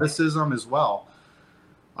Latham athleticism as well.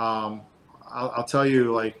 I'll tell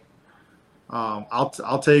you, like,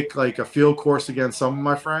 I'll take like a field course against some of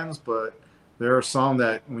my friends, but there are some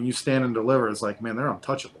that when you stand and deliver, it's like, man, they're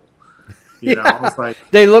untouchable. It's like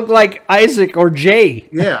they look like Isaac or Jay.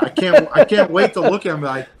 Yeah, I can't wait to look at them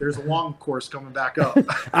like there's a long course coming back up.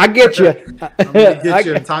 I get you. I'm gonna get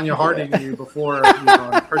you and Tanya Harding you before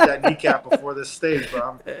hurt that kneecap before this stage, but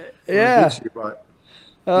I'm gonna get you. But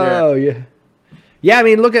Yeah, Oh yeah. Yeah, I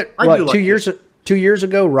mean, look at I do what like it. 2 years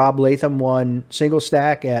ago, Rob Latham won single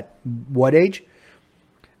stack at what age?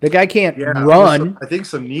 The guy can't Yeah, with some, run. I think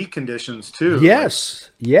some knee conditions too. Like Yes.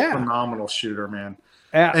 Yeah. phenomenal shooter, man.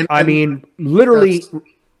 I And mean, literally, that's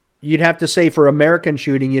you'd have to say for American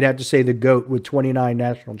shooting, you'd have to say the GOAT with 29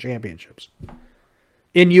 national championships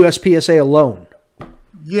in USPSA alone.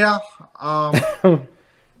 yeah.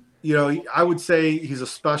 You know, I would say he's a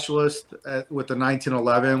specialist with the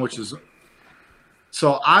 1911, which is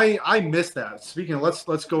so I missed that. Speaking of,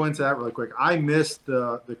 let's go into that really quick. I missed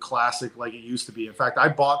the classic like it used to be. In fact, I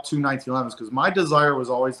bought two 1911s because my desire was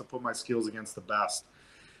always to put my skills against the best.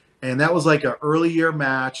 And that was like an early year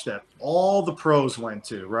match that all the pros went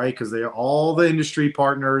to, right? Because they all the industry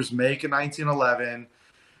partners make a 1911.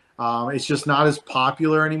 It's just not as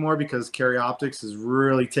popular anymore because Carry Optics is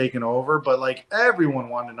really taken over. But like everyone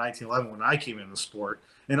wanted a 1911 when I came into the sport,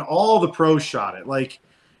 and all the pros shot it. Like,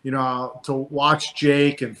 you know, to watch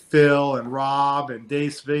Jake and Phil and Rob and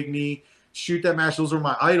Dave Svigny shoot that match. Those were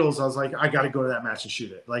my idols. I was like, I got to go to that match and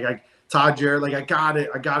shoot it. Like Todd Jarrett, like I got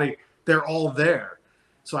it. They're all there.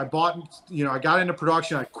 So I bought, you know, I got into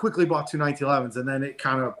production. I quickly bought two 1911s, and then it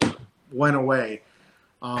kind of went away.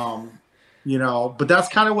 You know, but that's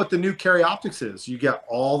kind of what the new Carry Optics is. You get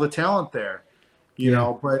all the talent there, you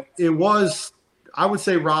know, but it was, I would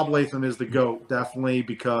say Rob Latham is the GOAT, definitely,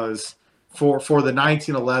 because for the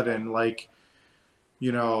 1911, like,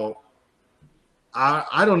 you know,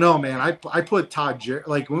 I don't know, man. I put Todd Jarrett,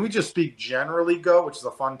 like when we just speak generally GOAT, which is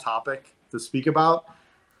a fun topic to speak about.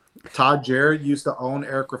 Todd Jarrett used to own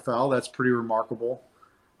Eric Raffel. That's pretty remarkable.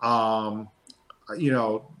 You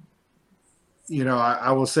know,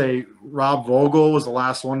 I will say Rob Vogel was the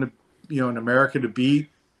last one to, you know, in America to beat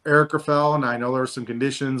Eric Raffel, and I know there were some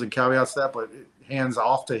conditions and caveats to that, but hands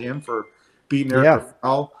off to him for beating Eric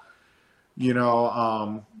Raffel. You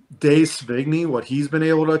know, Dave Svigny, what he's been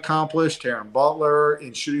able to accomplish, Taryn Butler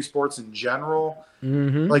in shooting sports in general.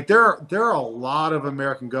 Mm-hmm. Like there are a lot of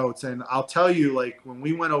American GOATs, and I'll tell you, like when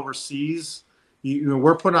we went overseas, you know,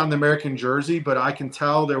 we're putting on the American jersey, but I can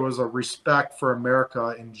tell there was a respect for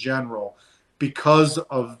America in general because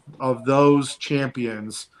of those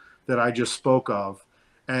champions that I just spoke of.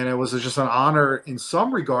 And it was just an honor in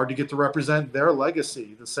some regard to get to represent their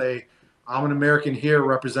legacy, to say, I'm an American here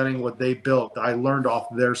representing what they built. I learned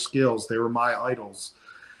off their skills. They were my idols.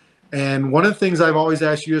 And one of the things I've always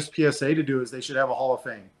asked USPSA to do is they should have a Hall of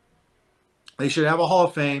Fame. They should have a Hall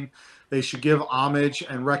of Fame. They should give homage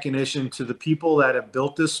and recognition to the people that have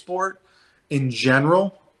built this sport in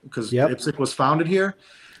general, because IPSC was founded here.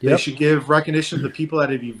 They should give recognition to the people that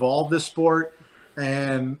have evolved this sport.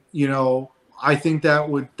 And, you know, I think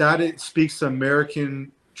it speaks to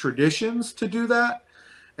American traditions to do that.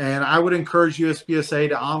 And I would encourage USPSA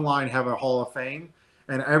to online have a Hall of Fame.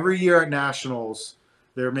 And every year at Nationals,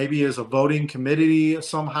 there maybe is a voting committee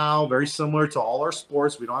somehow, very similar to all our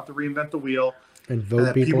sports. We don't have to reinvent the wheel. And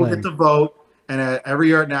vote and people get to vote. And every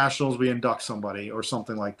year at Nationals, we induct somebody or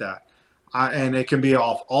something like that. And it can be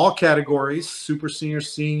off all categories, super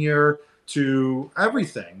senior, to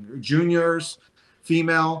everything, juniors,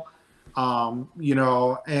 female, you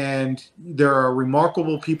know, and there are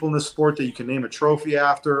remarkable people in the sport that you can name a trophy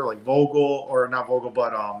after, like Vogel, or not Vogel,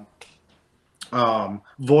 but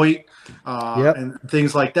Voigt, and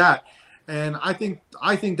things like that. And I think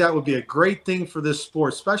that would be a great thing for this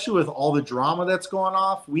sport, especially with all the drama that's going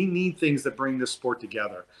off. We need things that bring this sport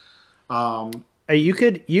together. You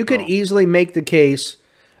could easily make the case.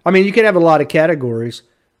 I mean, you could have a lot of categories.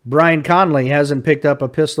 Brian Conley hasn't picked up a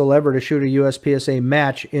pistol ever to shoot a USPSA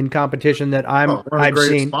match in competition that I've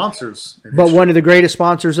seen. Sponsors, but one of the greatest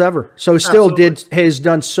sponsors ever. So still has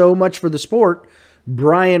done so much for the sport.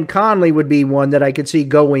 Brian Conley would be one that I could see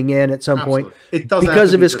going in at some point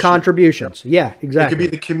because of his contributions. Yeah, exactly. It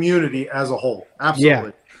could be the community as a whole.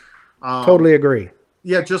 Absolutely. Yeah, totally agree.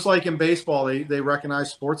 Yeah, just like in baseball, they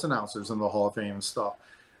recognize sports announcers in the Hall of Fame and stuff.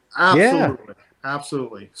 Absolutely. Yeah.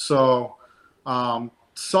 Absolutely. So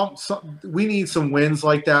we need some wins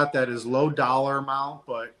like that is low dollar amount,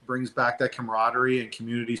 but brings back that camaraderie and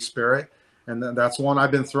community spirit. And that's one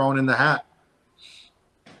I've been throwing in the hat.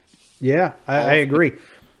 Yeah, I agree.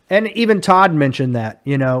 And even Todd mentioned that,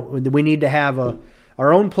 you know, we need to have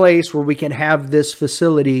our own place where we can have this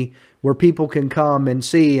facility where people can come and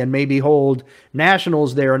see and maybe hold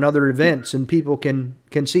nationals there and other events, and people can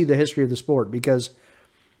see the history of the sport, because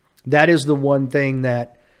that is the one thing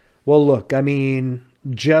that, well, look, I mean,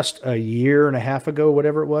 just a year and a half ago,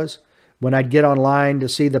 whatever it was, when I'd get online to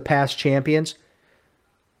see the past champions,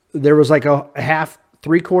 there was like a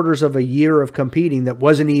 3/4 of a year of competing that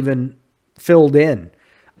wasn't even filled in.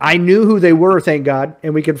 I knew who they were, thank God,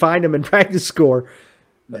 and we could find them in practice score.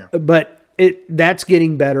 Yeah. But that's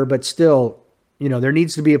getting better, but still, there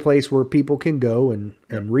needs to be a place where people can go and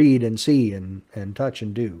read and see and touch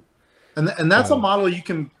and do. And that's a model you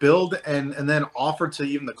can build and then offer to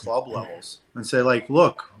even the club levels and say, like,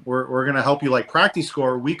 look, we're going to help you like practice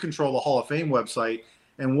score. We control the Hall of Fame website,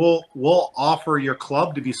 and we'll offer your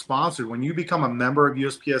club to be sponsored. When you become a member of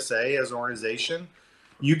USPSA as an organization,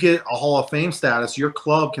 you get a Hall of Fame status. Your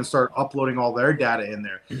club can start uploading all their data in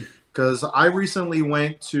there. Because I recently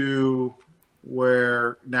went to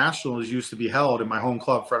where Nationals used to be held in my home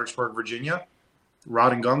club, Fredericksburg, Virginia,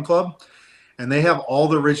 Rod and Gun Club. And they have all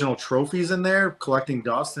the original trophies in there, collecting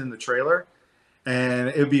dust in the trailer. And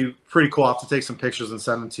it'd be pretty cool. I'll have to take some pictures and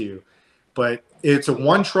send them to you. But it's a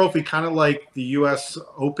one trophy, kind of like the U.S.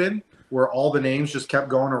 Open, where all the names just kept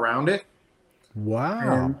going around it.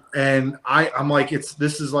 Wow. And I'm like,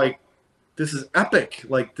 this is epic.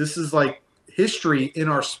 Like, this is like history in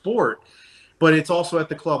our sport. But it's also at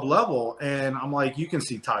the club level. And I'm like, you can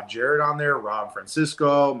see Todd Jarrett on there, Rob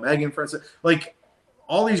Francisco, Megan Francisco, like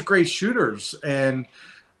all these great shooters. And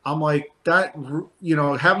I'm like, that,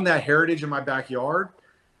 having that heritage in my backyard,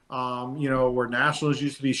 where Nationals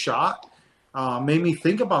used to be shot, made me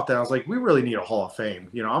think about that. I was like, we really need a Hall of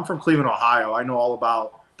Fame. I'm from Cleveland, Ohio. I know all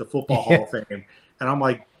about the Football Hall of Fame. And I'm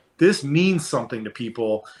like, this means something to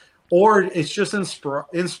people. Or it's just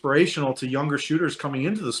inspirational to younger shooters coming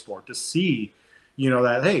into the sport to see,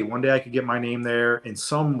 that, hey, one day I could get my name there in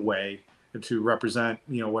some way to represent,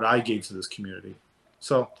 what I gave to this community.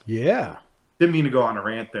 So yeah, didn't mean to go on a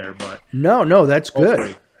rant there, but no, that's good.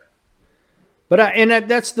 hopefully. But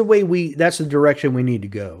that's the way that's the direction we need to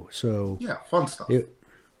go. So Yeah, fun stuff.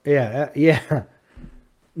 Yeah.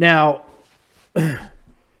 Now,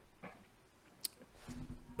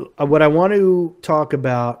 what I want to talk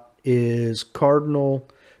about is Cardinal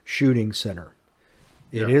Shooting Center.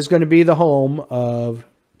 It is going to be the home of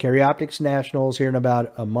Optics Nationals here in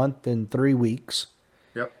about a month and 3 weeks.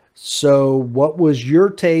 Yep. So what was your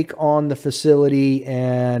take on the facility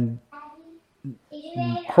and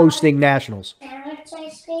hosting Nationals?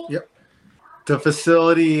 Yep. The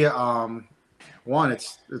facility, one,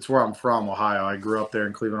 it's where I'm from, Ohio. I grew up there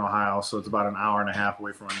in Cleveland, Ohio, so it's about an hour and a half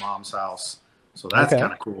away from my mom's house. So that's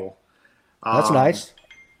kind of cool. That's nice.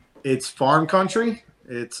 It's farm country.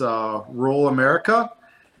 It's rural America.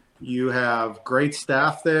 You have great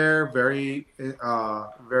staff there, very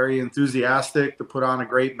enthusiastic to put on a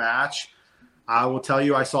great match. I will tell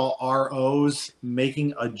you, I saw ROs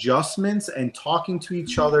making adjustments and talking to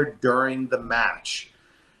each other during the match,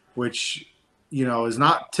 which, is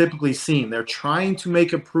not typically seen. They're trying to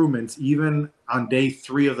make improvements even on day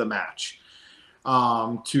 3 of the match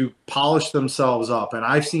to polish themselves up. And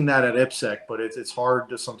I've seen that at IPSEC, but it's hard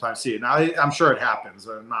to sometimes see it. Now, I'm sure it happens.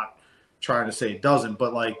 I'm not trying to say it doesn't,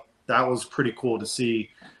 but like that was pretty cool to see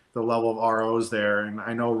the level of ROs there. And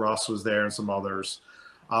I know Russ was there and some others.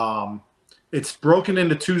 It's broken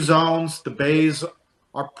into 2 zones. The bays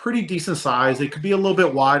are pretty decent size. They could be a little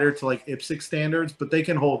bit wider to like IPSC standards, but they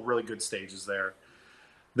can hold really good stages there.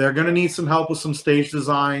 They're going to need some help with some stage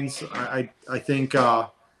designs. I think,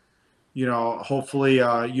 hopefully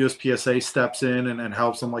USPSA steps in and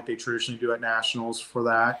helps them like they traditionally do at Nationals for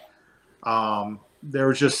that. There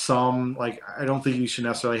was just some, like, I don't think you should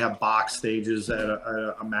necessarily have box stages at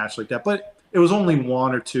a match like that, but it was only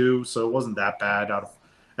 1 or 2, so it wasn't that bad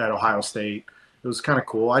at Ohio State. It was kind of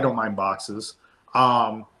cool. I don't mind boxes.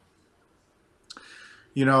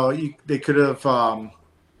 They could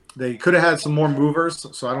have had some more movers.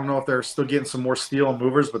 So I don't know if they're still getting some more steel and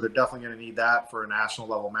movers, but they're definitely going to need that for a national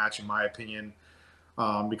level match, in my opinion,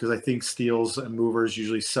 because I think steels and movers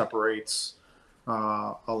usually separates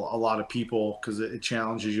a lot of people because it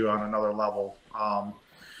challenges you on another level.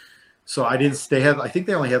 So I think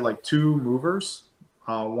they only had like 2 movers.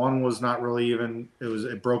 One was not really even,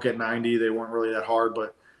 it broke at 90. They weren't really that hard,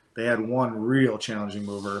 but they had 1 real challenging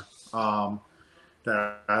mover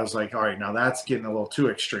that I was like, all right, now that's getting a little too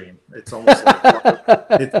extreme. It's almost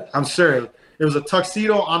like, I'm serious. It was a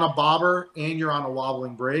tuxedo on a bobber, and you're on a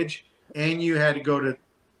wobbling bridge, and I had to go to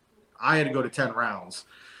 10 rounds.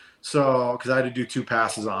 So, because I had to do 2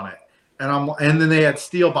 passes on it. And then they had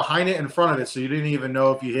steel behind it, in front of it, so you didn't even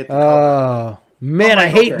know if you hit the cover. Oh, man, I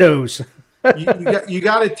hate those. you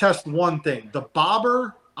got to test one thing. The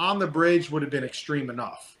bobber on the bridge would have been extreme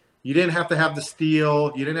enough. You didn't have to have the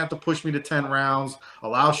steel. You didn't have to push me to 10 rounds.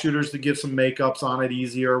 Allow shooters to give some makeups on it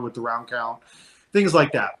easier with the round count, things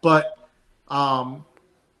like that. But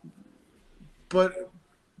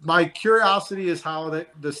my curiosity is how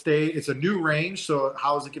the state. It's a new range, so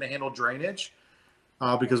how is it going to handle drainage?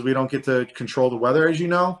 because we don't get to control the weather, as you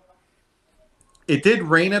know. It did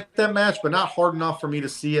rain at that match, but not hard enough for me to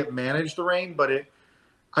see it manage the rain. But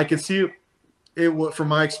I could see it from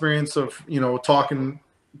my experience of talking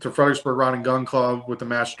to Fredericksburg Rod and Gun Club with the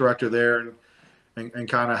match director there and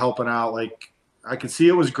kind of helping out. Like I could see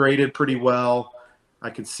it was graded pretty well. I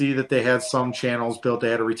could see that they had some channels built. They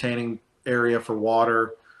had a retaining area for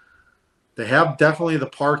water. They have definitely the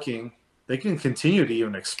parking. They can continue to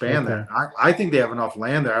even expand that. I think they have enough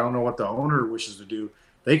land there. I don't know what the owner wishes to do.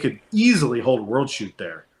 They could easily hold a world shoot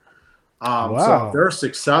there. So if they're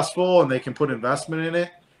successful and they can put investment in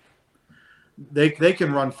it, they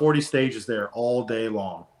can run 40 stages there all day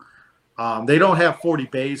long. They don't have 40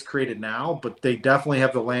 bays created now, but they definitely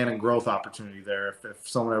have the land and growth opportunity there if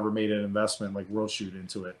someone ever made an investment like World Shoot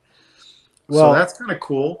into it. Well, so that's kind of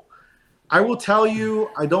cool. I will tell you,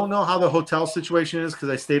 I don't know how the hotel situation is because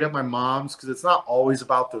I stayed at my mom's, because it's not always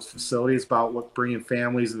about those facilities. It's about bringing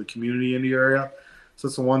families and the community into the area. So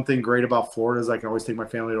that's the one thing great about Florida is I can always take my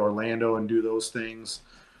family to Orlando and do those things.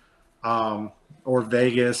 Or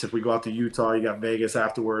Vegas. If we go out to Utah, you got Vegas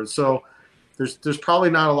afterwards. So there's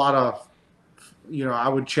probably not a lot of, I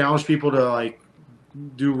would challenge people to like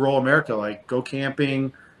do Rural America, like go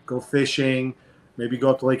camping, go fishing, maybe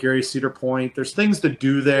go up to Lake Erie, Cedar Point. There's things to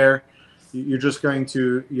do there. You're just going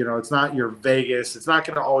to, it's not your Vegas. It's not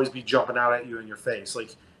going to always be jumping out at you in your face.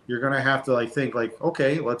 Like you're going to have to like think like,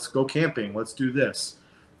 okay, let's go camping. Let's do this.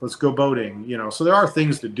 Let's go boating. So there are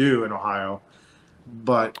things to do in Ohio,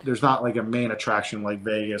 but there's not like a main attraction like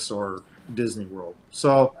Vegas or Disney World.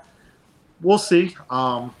 So we'll see.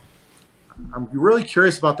 I'm really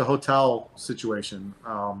curious about the hotel situation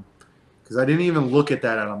because I didn't even look at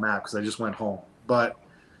that on a map because I just went home. But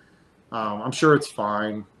I'm sure it's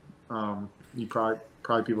fine. You probably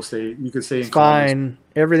people stay. You could stay in. It's fine.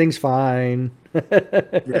 Everything's fine.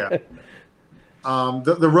 Yeah.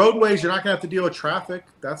 The roadways, you're not gonna have to deal with traffic.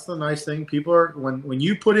 That's the nice thing. People are when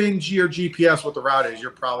you put in your GPS what the route is,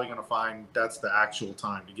 you're probably gonna find that's the actual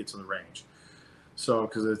time to get to the range. So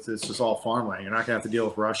because it's just all farmland, you're not gonna have to deal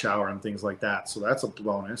with rush hour and things like that. So that's a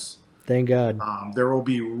bonus. Thank God. There will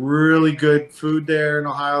be really good food there in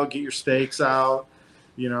Ohio. Get your steaks out,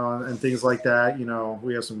 and things like that.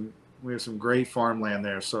 We have some great farmland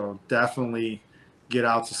there. So definitely get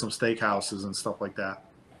out to some steakhouses and stuff like that.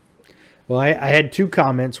 Well, I had two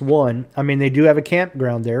comments. One, I mean, they do have a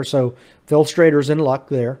campground there, so Phil Strader's in luck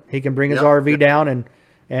there. He can bring his RV down and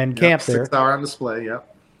camp there. 6 hour on display,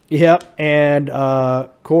 yep. Yep, and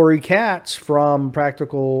Corey Katz from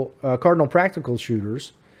Cardinal Practical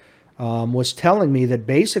Shooters was telling me that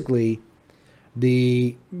basically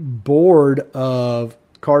the board of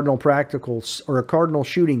Cardinal Practicals or Cardinal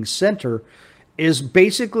Shooting Center is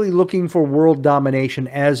basically looking for world domination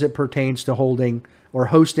as it pertains to holding or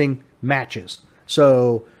hosting matches.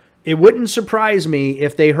 So it wouldn't surprise me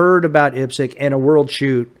if they heard about IPSC and a world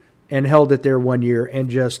shoot and held it there one year and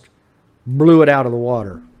just blew it out of the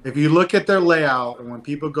water. If you look at their layout and when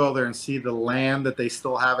people go there and see the land that they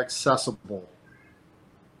still have accessible,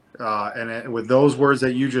 with those words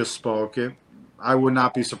that you just spoke, I would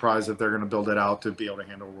not be surprised if they're going to build it out to be able to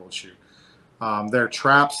handle a world shoot. Their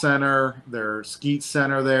trap center, their skeet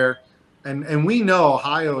center there. And we know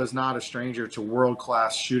Ohio is not a stranger to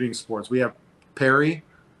world-class shooting sports. We have Perry.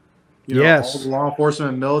 Yes. All the law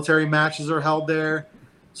enforcement and military matches are held there.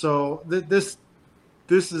 So this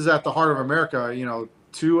is at the heart of America.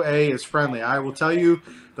 2A is friendly. I will tell you,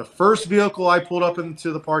 the first vehicle I pulled up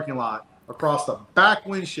into the parking lot, across the back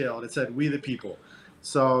windshield, it said, "We the people."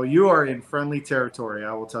 So you are in friendly territory.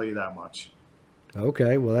 I will tell you that much.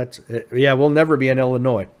 Okay. Well, we'll never be in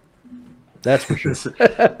Illinois. That's for sure.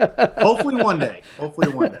 Hopefully one day.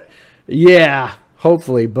 Yeah,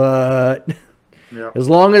 hopefully. But as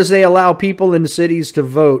long as they allow people in the cities to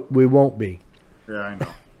vote, we won't be. Yeah, I know.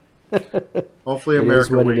 Hopefully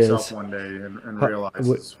America wakes up one day and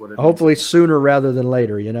realizes what it is. Hopefully sooner rather than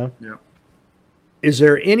later, Yeah. Is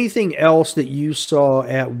there anything else that you saw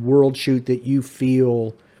at World Shoot that you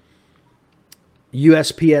feel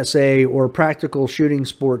USPSA or practical shooting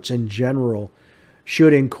sports in general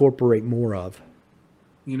should incorporate more of?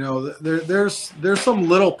 There's some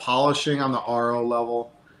little polishing on the RO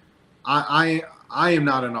level. I am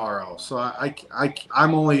not an RO, so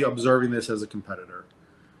I'm only observing this as a competitor.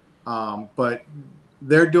 But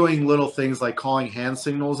they're doing little things like calling hand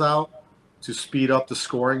signals out to speed up the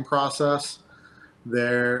scoring process.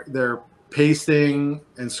 Their pacing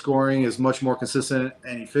and scoring is much more consistent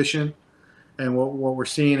and efficient. And what we're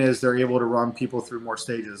seeing is they're able to run people through more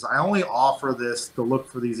stages. I only offer this to look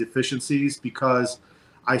for these efficiencies because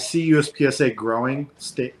I see USPSA growing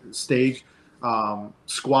stage.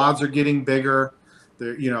 Squads are getting bigger.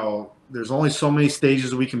 there, you know, there's only so many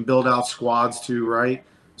stages we can build out squads to, right?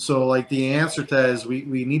 So like the answer to that is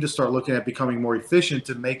we need to start looking at becoming more efficient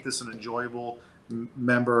to make this an enjoyable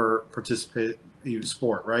member participate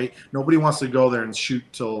sport, right? Nobody wants to go there and shoot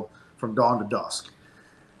till from dawn to dusk.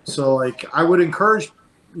 So like I would encourage,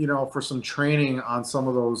 you know, for some training on some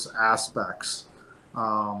of those aspects.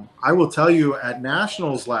 I will tell you at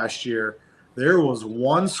nationals last year, there was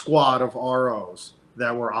one squad of ROs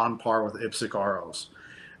that were on par with IPSC ROs.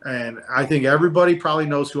 And I think everybody probably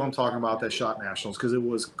knows who I'm talking about that shot nationals because it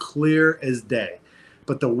was clear as day.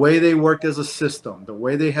 But the way they worked as a system, the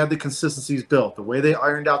way they had the consistencies built, the way they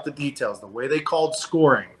ironed out the details, the way they called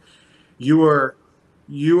scoring, you were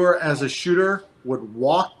as a shooter would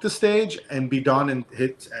walk the stage and be done and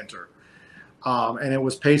hit enter. And it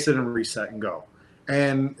was pace it and reset and go.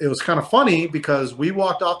 And it was kind of funny because we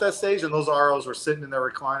walked off that stage and those ROs were sitting in their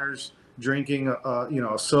recliners drinking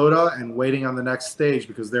a soda and waiting on the next stage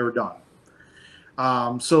because they were done.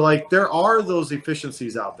 So like there are those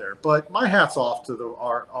efficiencies out there, but my hat's off to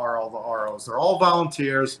all the ROs. They're all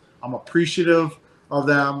volunteers. I'm appreciative of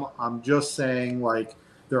them. I'm just saying like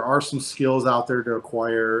there are some skills out there to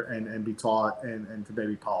acquire and be taught and to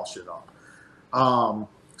maybe polish it up.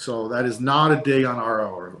 So that is not a dig on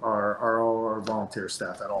RO or volunteer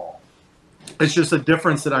staff at all. It's just a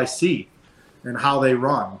difference that I see in how they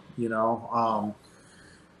run, you know.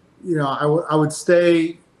 I would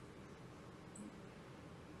say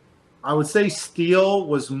steel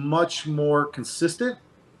was much more consistent.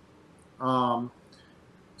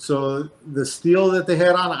 So the steel that they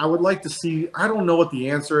had on, I would like to see. I don't know what the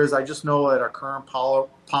answer is. I just know that our current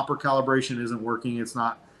popper calibration isn't working. It's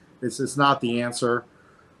not the answer.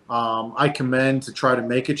 I commend to try to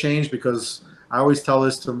make a change because I always tell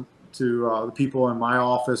this to the people in my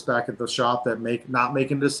office back at the shop that not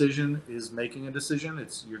making a decision is making a decision.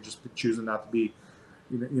 You're just choosing not to be,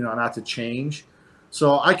 not to change.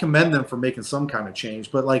 So I commend them for making some kind of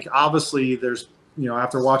change. But like obviously there's,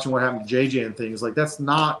 after watching what happened to JJ and things, like that's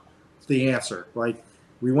not the answer. Like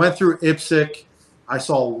we went through IPSC. I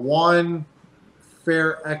saw one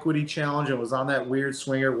fair equity challenge. It was on that weird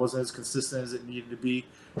swinger. It wasn't as consistent as it needed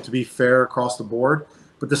to be fair across the board.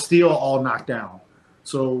 But the steel all knocked down.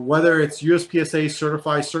 So whether it's USPSA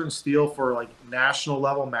certified certain steel for like national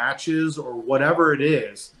level matches or whatever it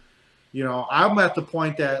is, I'm at the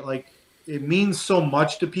point that like it means so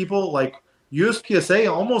much to people. Like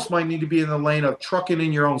USPSA almost might need to be in the lane of trucking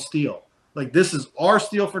in your own steel. Like this is our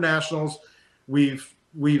steel for nationals. We've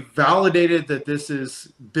validated that this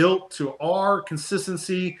is built to our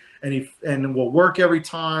consistency and will work every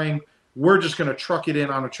time. We're just going to truck it in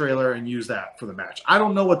on a trailer and use that for the match. I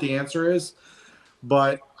don't know what the answer is,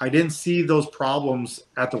 but I didn't see those problems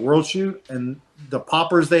at the World Shoot. And the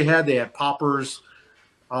poppers they had poppers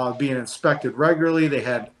being inspected regularly. They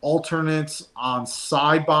had alternates on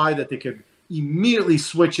side by that they could immediately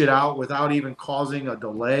switch it out without even causing a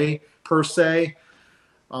delay per se.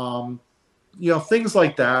 Things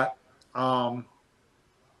like that. And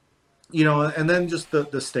then just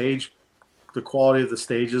the stage, the quality of the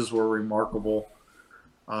stages were remarkable.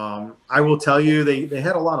 I will tell you, they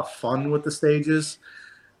had a lot of fun with the stages.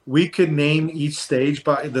 We could name each stage,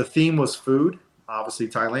 but the theme was food, obviously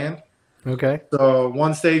Thailand. Okay. So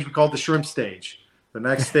one stage we called the shrimp stage. The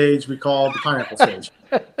next stage we called the pineapple stage.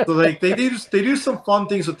 So like they do some fun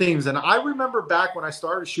things with themes. And I remember back when I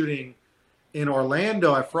started shooting in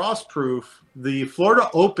Orlando at Frostproof, the Florida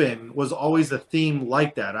Open was always a theme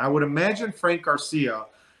like that. I would imagine Frank Garcia,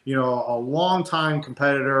 a longtime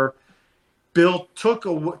competitor, took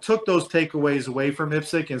those takeaways away from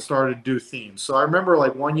IPSC and started to do themes. So I remember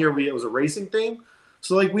like one year it was a racing theme.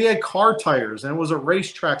 So like we had car tires and it was a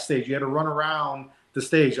racetrack stage. You had to run around the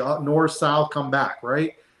stage, north, south, come back, right?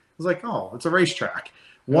 It was like, oh, it's a racetrack.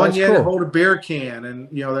 One, you had to hold a beer can and,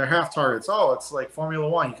 they're half targets. Oh, it's like Formula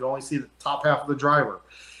One. You can only see the top half of the driver.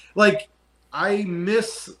 Like, I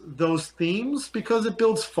miss those themes because it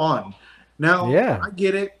builds fun. Now, I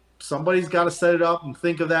get it. Somebody's got to set it up and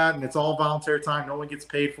think of that, and it's all volunteer time. No one gets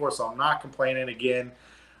paid for it, so I'm not complaining again.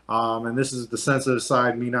 And this is the sensitive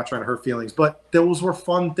side, me not trying to hurt feelings. But those were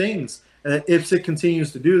fun things. And if it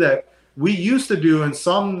continues to do that, we used to do in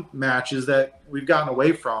some matches that we've gotten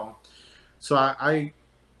away from. So I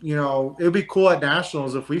it would be cool at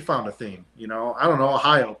nationals if we found a theme. I don't know,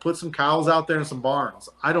 Ohio, put some cows out there and some barns.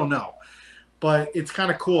 I don't know. But it's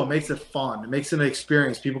kind of cool. It makes it fun. It makes it an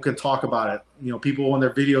experience. People can talk about it. People when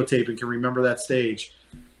they're videotaping can remember that stage.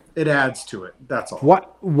 It adds to it. That's all.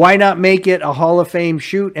 Why not make it a Hall of Fame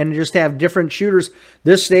shoot and just have different shooters?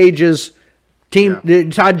 This stage is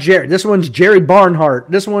Todd Jarrett. This one's Jerry Barnhart.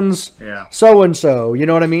 This one's so and so. You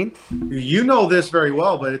know what I mean? You know this very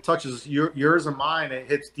well, but it touches yours and mine. It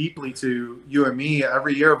hits deeply to you and me.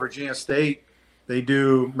 Every year, Virginia State, they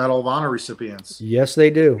do Medal of Honor recipients. Yes, they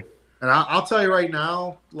do. And I'll tell you right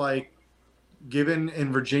now, like, given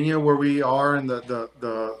in Virginia where we are and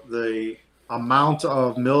the amount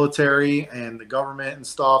of military and the government and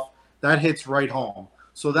stuff, that hits right home.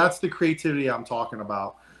 So that's the creativity I'm talking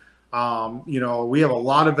about. We have a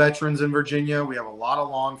lot of veterans in Virginia. We have a lot of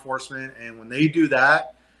law enforcement. And when they do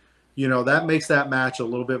that, that makes that match a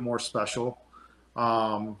little bit more special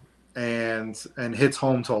and hits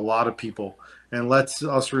home to a lot of people and lets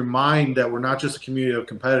us remind that we're not just a community of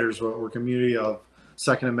competitors, but we're a community of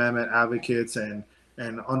Second Amendment advocates and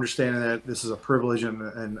understanding that this is a privilege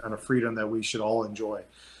and a freedom that we should all enjoy.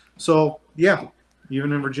 So, yeah,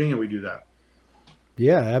 even in Virginia, we do that.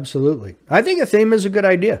 Yeah, absolutely. I think a theme is a good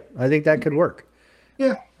idea. I think that could work.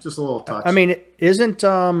 Yeah, just a little touch. I mean, isn't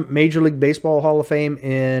Major League Baseball Hall of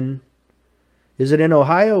Fame is it in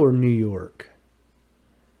Ohio or New York?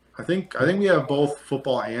 I think we have both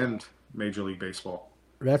football and Major League Baseball.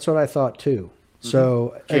 That's what I thought too.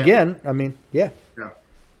 So again, I mean, yeah.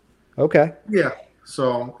 Okay. Yeah.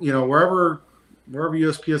 So, wherever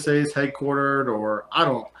USPSA is headquartered, or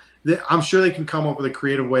I'm sure they can come up with a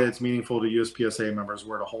creative way that's meaningful to USPSA members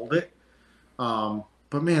where to hold it.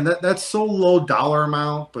 But man, that's so low dollar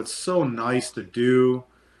amount, but so nice to do.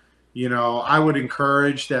 I would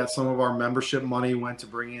encourage that some of our membership money went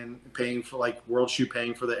to paying for, like, World Shoe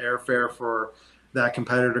paying for the airfare for that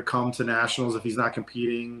competitor to come to nationals if he's not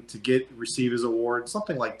competing, to receive his award,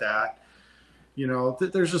 something like that.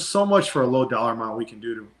 There's just so much for a low dollar amount we can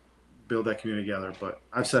do to build that community together. But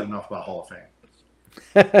I've said enough about Hall of Fame.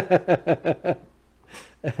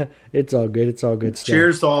 It's all good. It's all good stuff.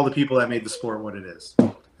 Cheers to all the people that made the sport what it is,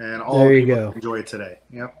 and all there you people go. that enjoy it today.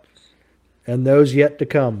 Yep. And those yet to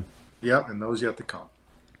come. Yep, and those yet to come.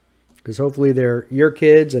 Because hopefully they're your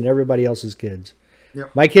kids and everybody else's kids.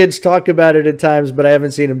 Yep. My kids talk about it at times, but I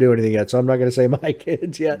haven't seen them do anything yet, so I'm not going to say my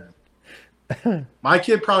kids yet. My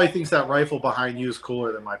kid probably thinks that rifle behind you is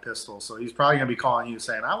cooler than my pistol, so he's probably going to be calling you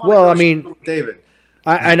saying, "I want to shoot with David."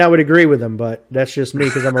 I would agree with him, but that's just me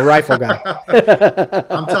because I'm a rifle guy.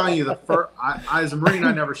 I'm telling you, as a Marine,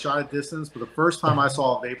 I never shot at distance, but the first time I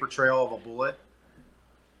saw a vapor trail of a bullet,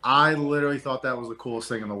 I literally thought that was the coolest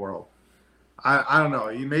thing in the world. I don't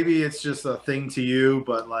know. Maybe it's just a thing to you,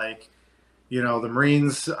 but like, the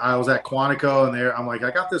Marines, I was at Quantico and I'm like,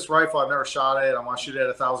 I got this rifle. I've never shot it. I want to shoot it at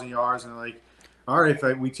 1,000 yards. And they're like, all right,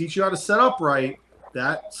 if we teach you how to set up right,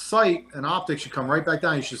 that sight and optics should come right back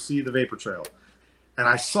down. You should see the vapor trail. And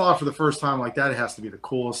I saw it for the first time. Like, that has to be the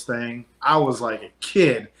coolest thing. I was like a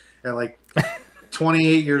kid at like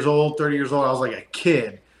 28 years old, 30 years old. I was like a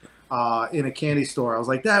kid in a candy store. I was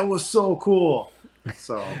like, that was so cool.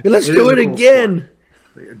 So let's do it again.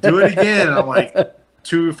 Do it again. And I'm like,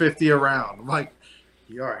 250 a round. I'm like,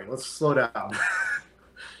 all right, let's slow down.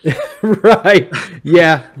 Right.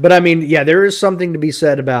 Yeah. But I mean, yeah, there is something to be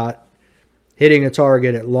said about hitting a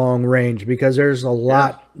target at long range because there's a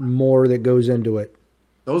lot more that goes into it.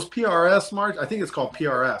 Those PRS marks, I think it's called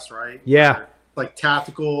PRS, right? Yeah. Like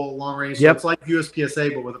tactical long range. Yep. So it's like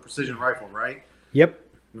USPSA, but with a precision rifle, right? Yep.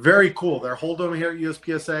 Very cool. They're holding them here at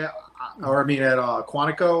USPSA, at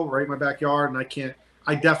Quantico, right in my backyard, and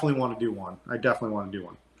I definitely want to do one.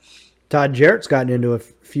 Todd Jarrett's gotten into a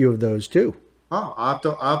few of those too. Oh, I'll have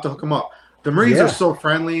to hook them up. The Marines are so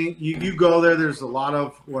friendly. You go there. There's a lot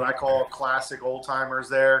of what I call classic old timers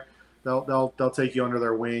there. They'll take you under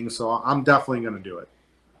their wing. So I'm definitely going to do it.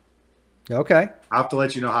 Okay. I'll have to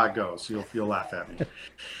let you know how it goes. You'll laugh at me.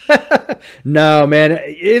 No, man,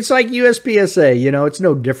 it's like USPSA. It's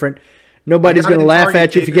no different. Nobody's going to laugh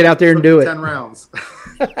at you if you get out there and do it. 10 rounds.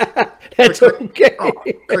 That's click, okay.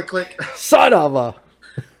 Oh, click. Son of a.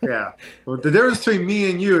 Yeah. Well, the difference between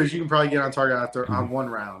me and you is you can probably get on target on one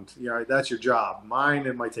round. Yeah, that's your job. Mine,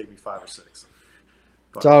 it might take me 5 or 6.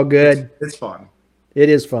 But it's all good. It's fun. It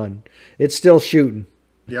is fun. It's still shooting.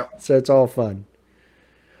 Yep. So it's all fun.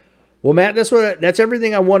 Well, Matt, that's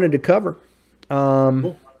everything I wanted to cover.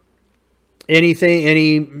 Cool.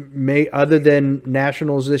 Anything other than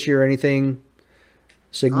nationals this year? Anything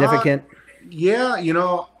significant? Yeah,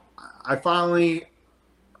 I finally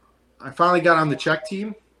got on the Czech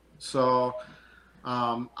team. So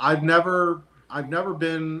I've never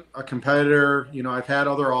been a competitor. I've had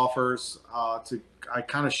other offers I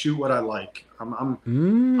kind of shoot what I like. I'm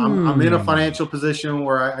in a financial position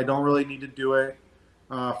where I don't really need to do it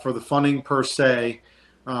for the funding per se.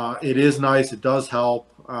 It is nice. It does help.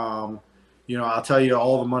 I'll tell you,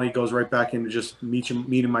 all the money goes right back into just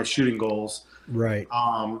meeting my shooting goals. Right.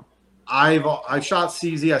 I've shot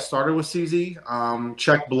CZ. I started with CZ,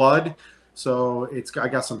 check blood, so I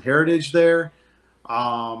got some heritage there.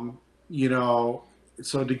 So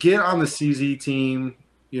to get on the CZ team,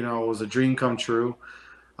 was a dream come true.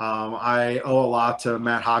 I owe a lot to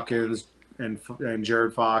Matt Hopkins and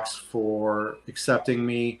Jared Fox for accepting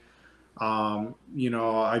me.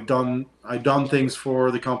 I've done things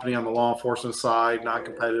for the company on the law enforcement side, not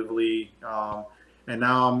competitively, and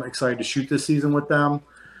now I'm excited to shoot this season with them.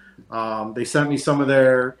 They sent me some of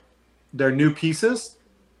their new pieces.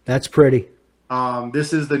 That's pretty.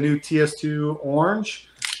 This is the new TS2 orange.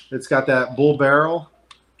 It's got that bull barrel.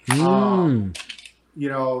 The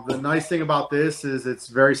nice thing about this is it's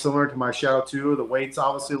very similar to my Shadow 2. The weight's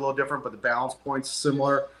obviously a little different, but the balance point's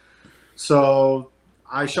similar. So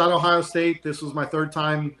I shot Ohio State. This was my third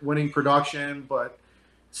time winning production, but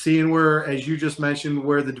seeing where, as you just mentioned,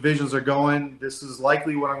 where the divisions are going, this is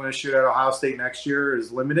likely what I'm going to shoot at Ohio State next year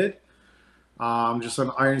is limited. Just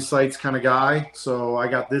an iron sights kind of guy. So I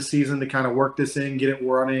got this season to kind of work this in, get it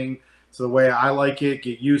running. So the way I like it,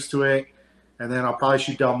 get used to it. And then I'll probably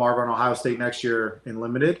shoot Del Mar on Ohio State next year in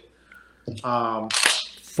limited.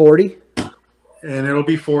 40? And it'll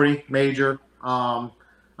be 40 major.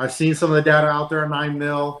 I've seen some of the data out there, 9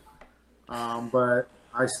 mil. But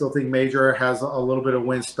I still think major has a little bit of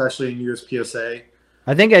win, especially in USPSA.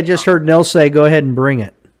 I think I just heard Nell say, go ahead and bring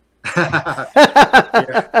it. I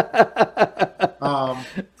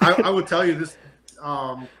would tell you this.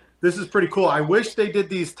 This is pretty cool. I wish they did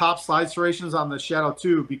these top slide serrations on the Shadow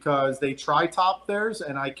 2 because they tri-top theirs,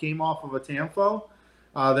 and I came off of a Tamfo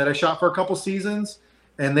that I shot for a couple seasons,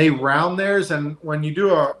 and they round theirs. And when you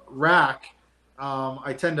do a rack,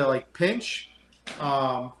 I tend to like pinch.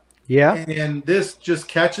 Yeah. And this just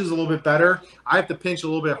catches a little bit better. I have to pinch a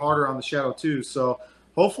little bit harder on the Shadow 2. So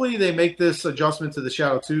hopefully they make this adjustment to the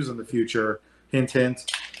Shadow 2s in the future. Hint, hint.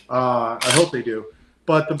 I hope they do.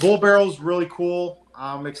 But the bull barrel is really cool.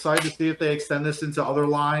 I'm excited to see if they extend this into other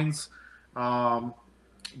lines.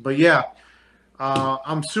 But yeah,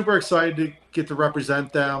 I'm super excited to get to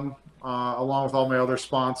represent them along with all my other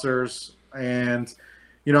sponsors. And,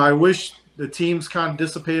 I wish the teams kind of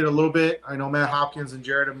dissipated a little bit. I know Matt Hopkins and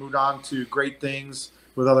Jared have moved on to great things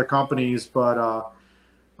with other companies, but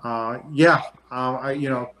yeah,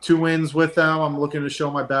 2 wins with them. I'm looking to show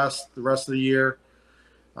my best the rest of the year.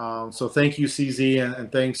 So thank you, CZ,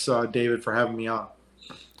 and thanks, David, for having me on.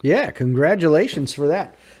 Yeah, congratulations for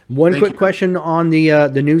that. One quick question on the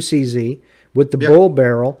new CZ with the bull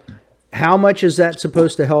barrel. How much is that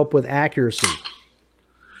supposed to help with accuracy?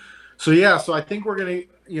 So I think we're going to,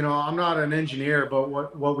 I'm not an engineer,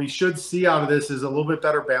 but what we should see out of this is a little bit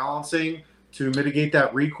better balancing to mitigate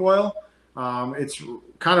that recoil. It's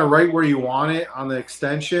kind of right where you want it on the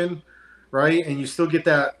extension, right? And you still get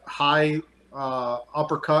that high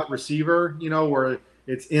uppercut receiver, where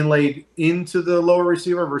it's inlaid into the lower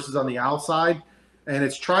receiver versus on the outside, and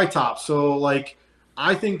it's tri-top. So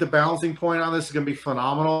I think the balancing point on this is going to be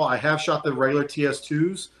phenomenal. I have shot the regular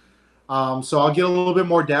TS2s, so I'll get a little bit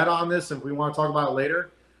more data on this if we want to talk about it later.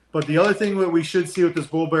 But the other thing that we should see with this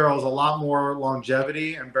bull barrel is a lot more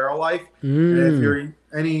longevity and barrel life. And if you're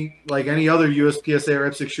any other USPSA or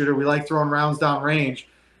IPSC shooter, we like throwing rounds down range,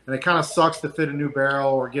 and it kind of sucks to fit a new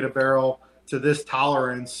barrel or get a barrel to this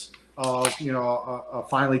tolerance of a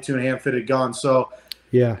finely tuned hand fitted gun. So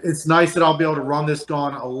yeah, it's nice that I'll be able to run this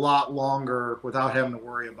gun a lot longer without having to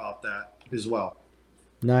worry about that as well.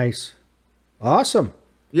 Nice. Awesome.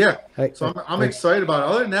 Yeah. So I'm excited about it.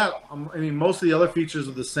 Other than that, most of the other features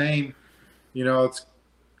are the same.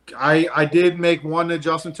 I did make one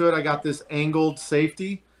adjustment to it. I got this angled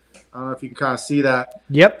safety. I don't know if you can kind of see that.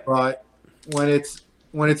 Yep. But when it's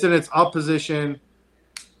in its up position,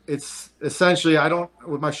 it's essentially,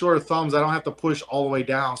 with my shorter thumbs, I don't have to push all the way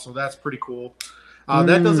down. So that's pretty cool.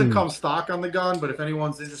 That doesn't come stock on the gun, but if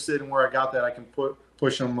anyone's interested in where I got that, I can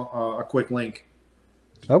push them a quick link.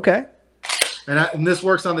 Okay. And this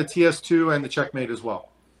works on the TS2 and the Checkmate as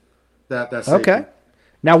well. That's okay.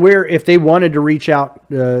 Now, if they wanted to reach out,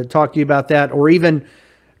 talk to you about that, or even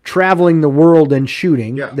traveling the world and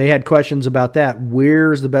shooting, they had questions about that.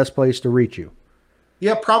 Where's the best place to reach you?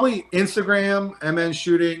 Yeah, probably Instagram, MN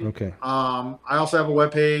Shooting. Okay. I also have a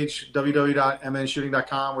webpage,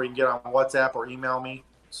 www.mnshooting.com, where you can get on WhatsApp or email me.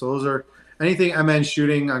 So those are anything MN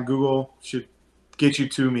Shooting on Google should get you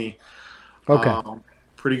to me. Okay.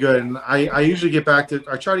 Pretty good. And I usually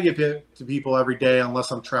I try to get to people every day unless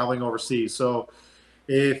I'm traveling overseas. So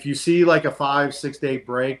if you see like a 5-6 day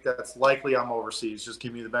break, that's likely I'm overseas. Just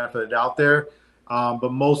give me the benefit of the doubt there.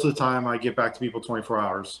 But most of the time I get back to people 24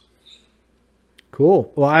 hours.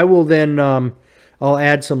 Cool. Well, I will then, I'll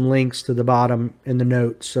add some links to the bottom in the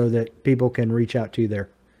notes so that people can reach out to you there.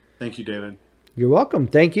 Thank you, David. You're welcome.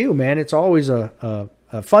 Thank you, man. It's always a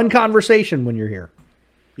fun conversation when you're here.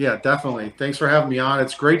 Yeah, definitely. Thanks for having me on.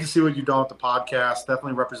 It's great to see what you've done with the podcast,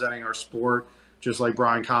 definitely representing our sport, just like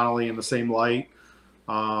Brian Connolly in the same light.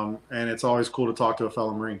 And it's always cool to talk to a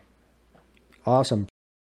fellow Marine. Awesome.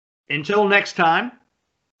 Until next time.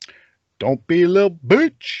 Don't be a little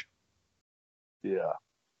bitch. Yeah.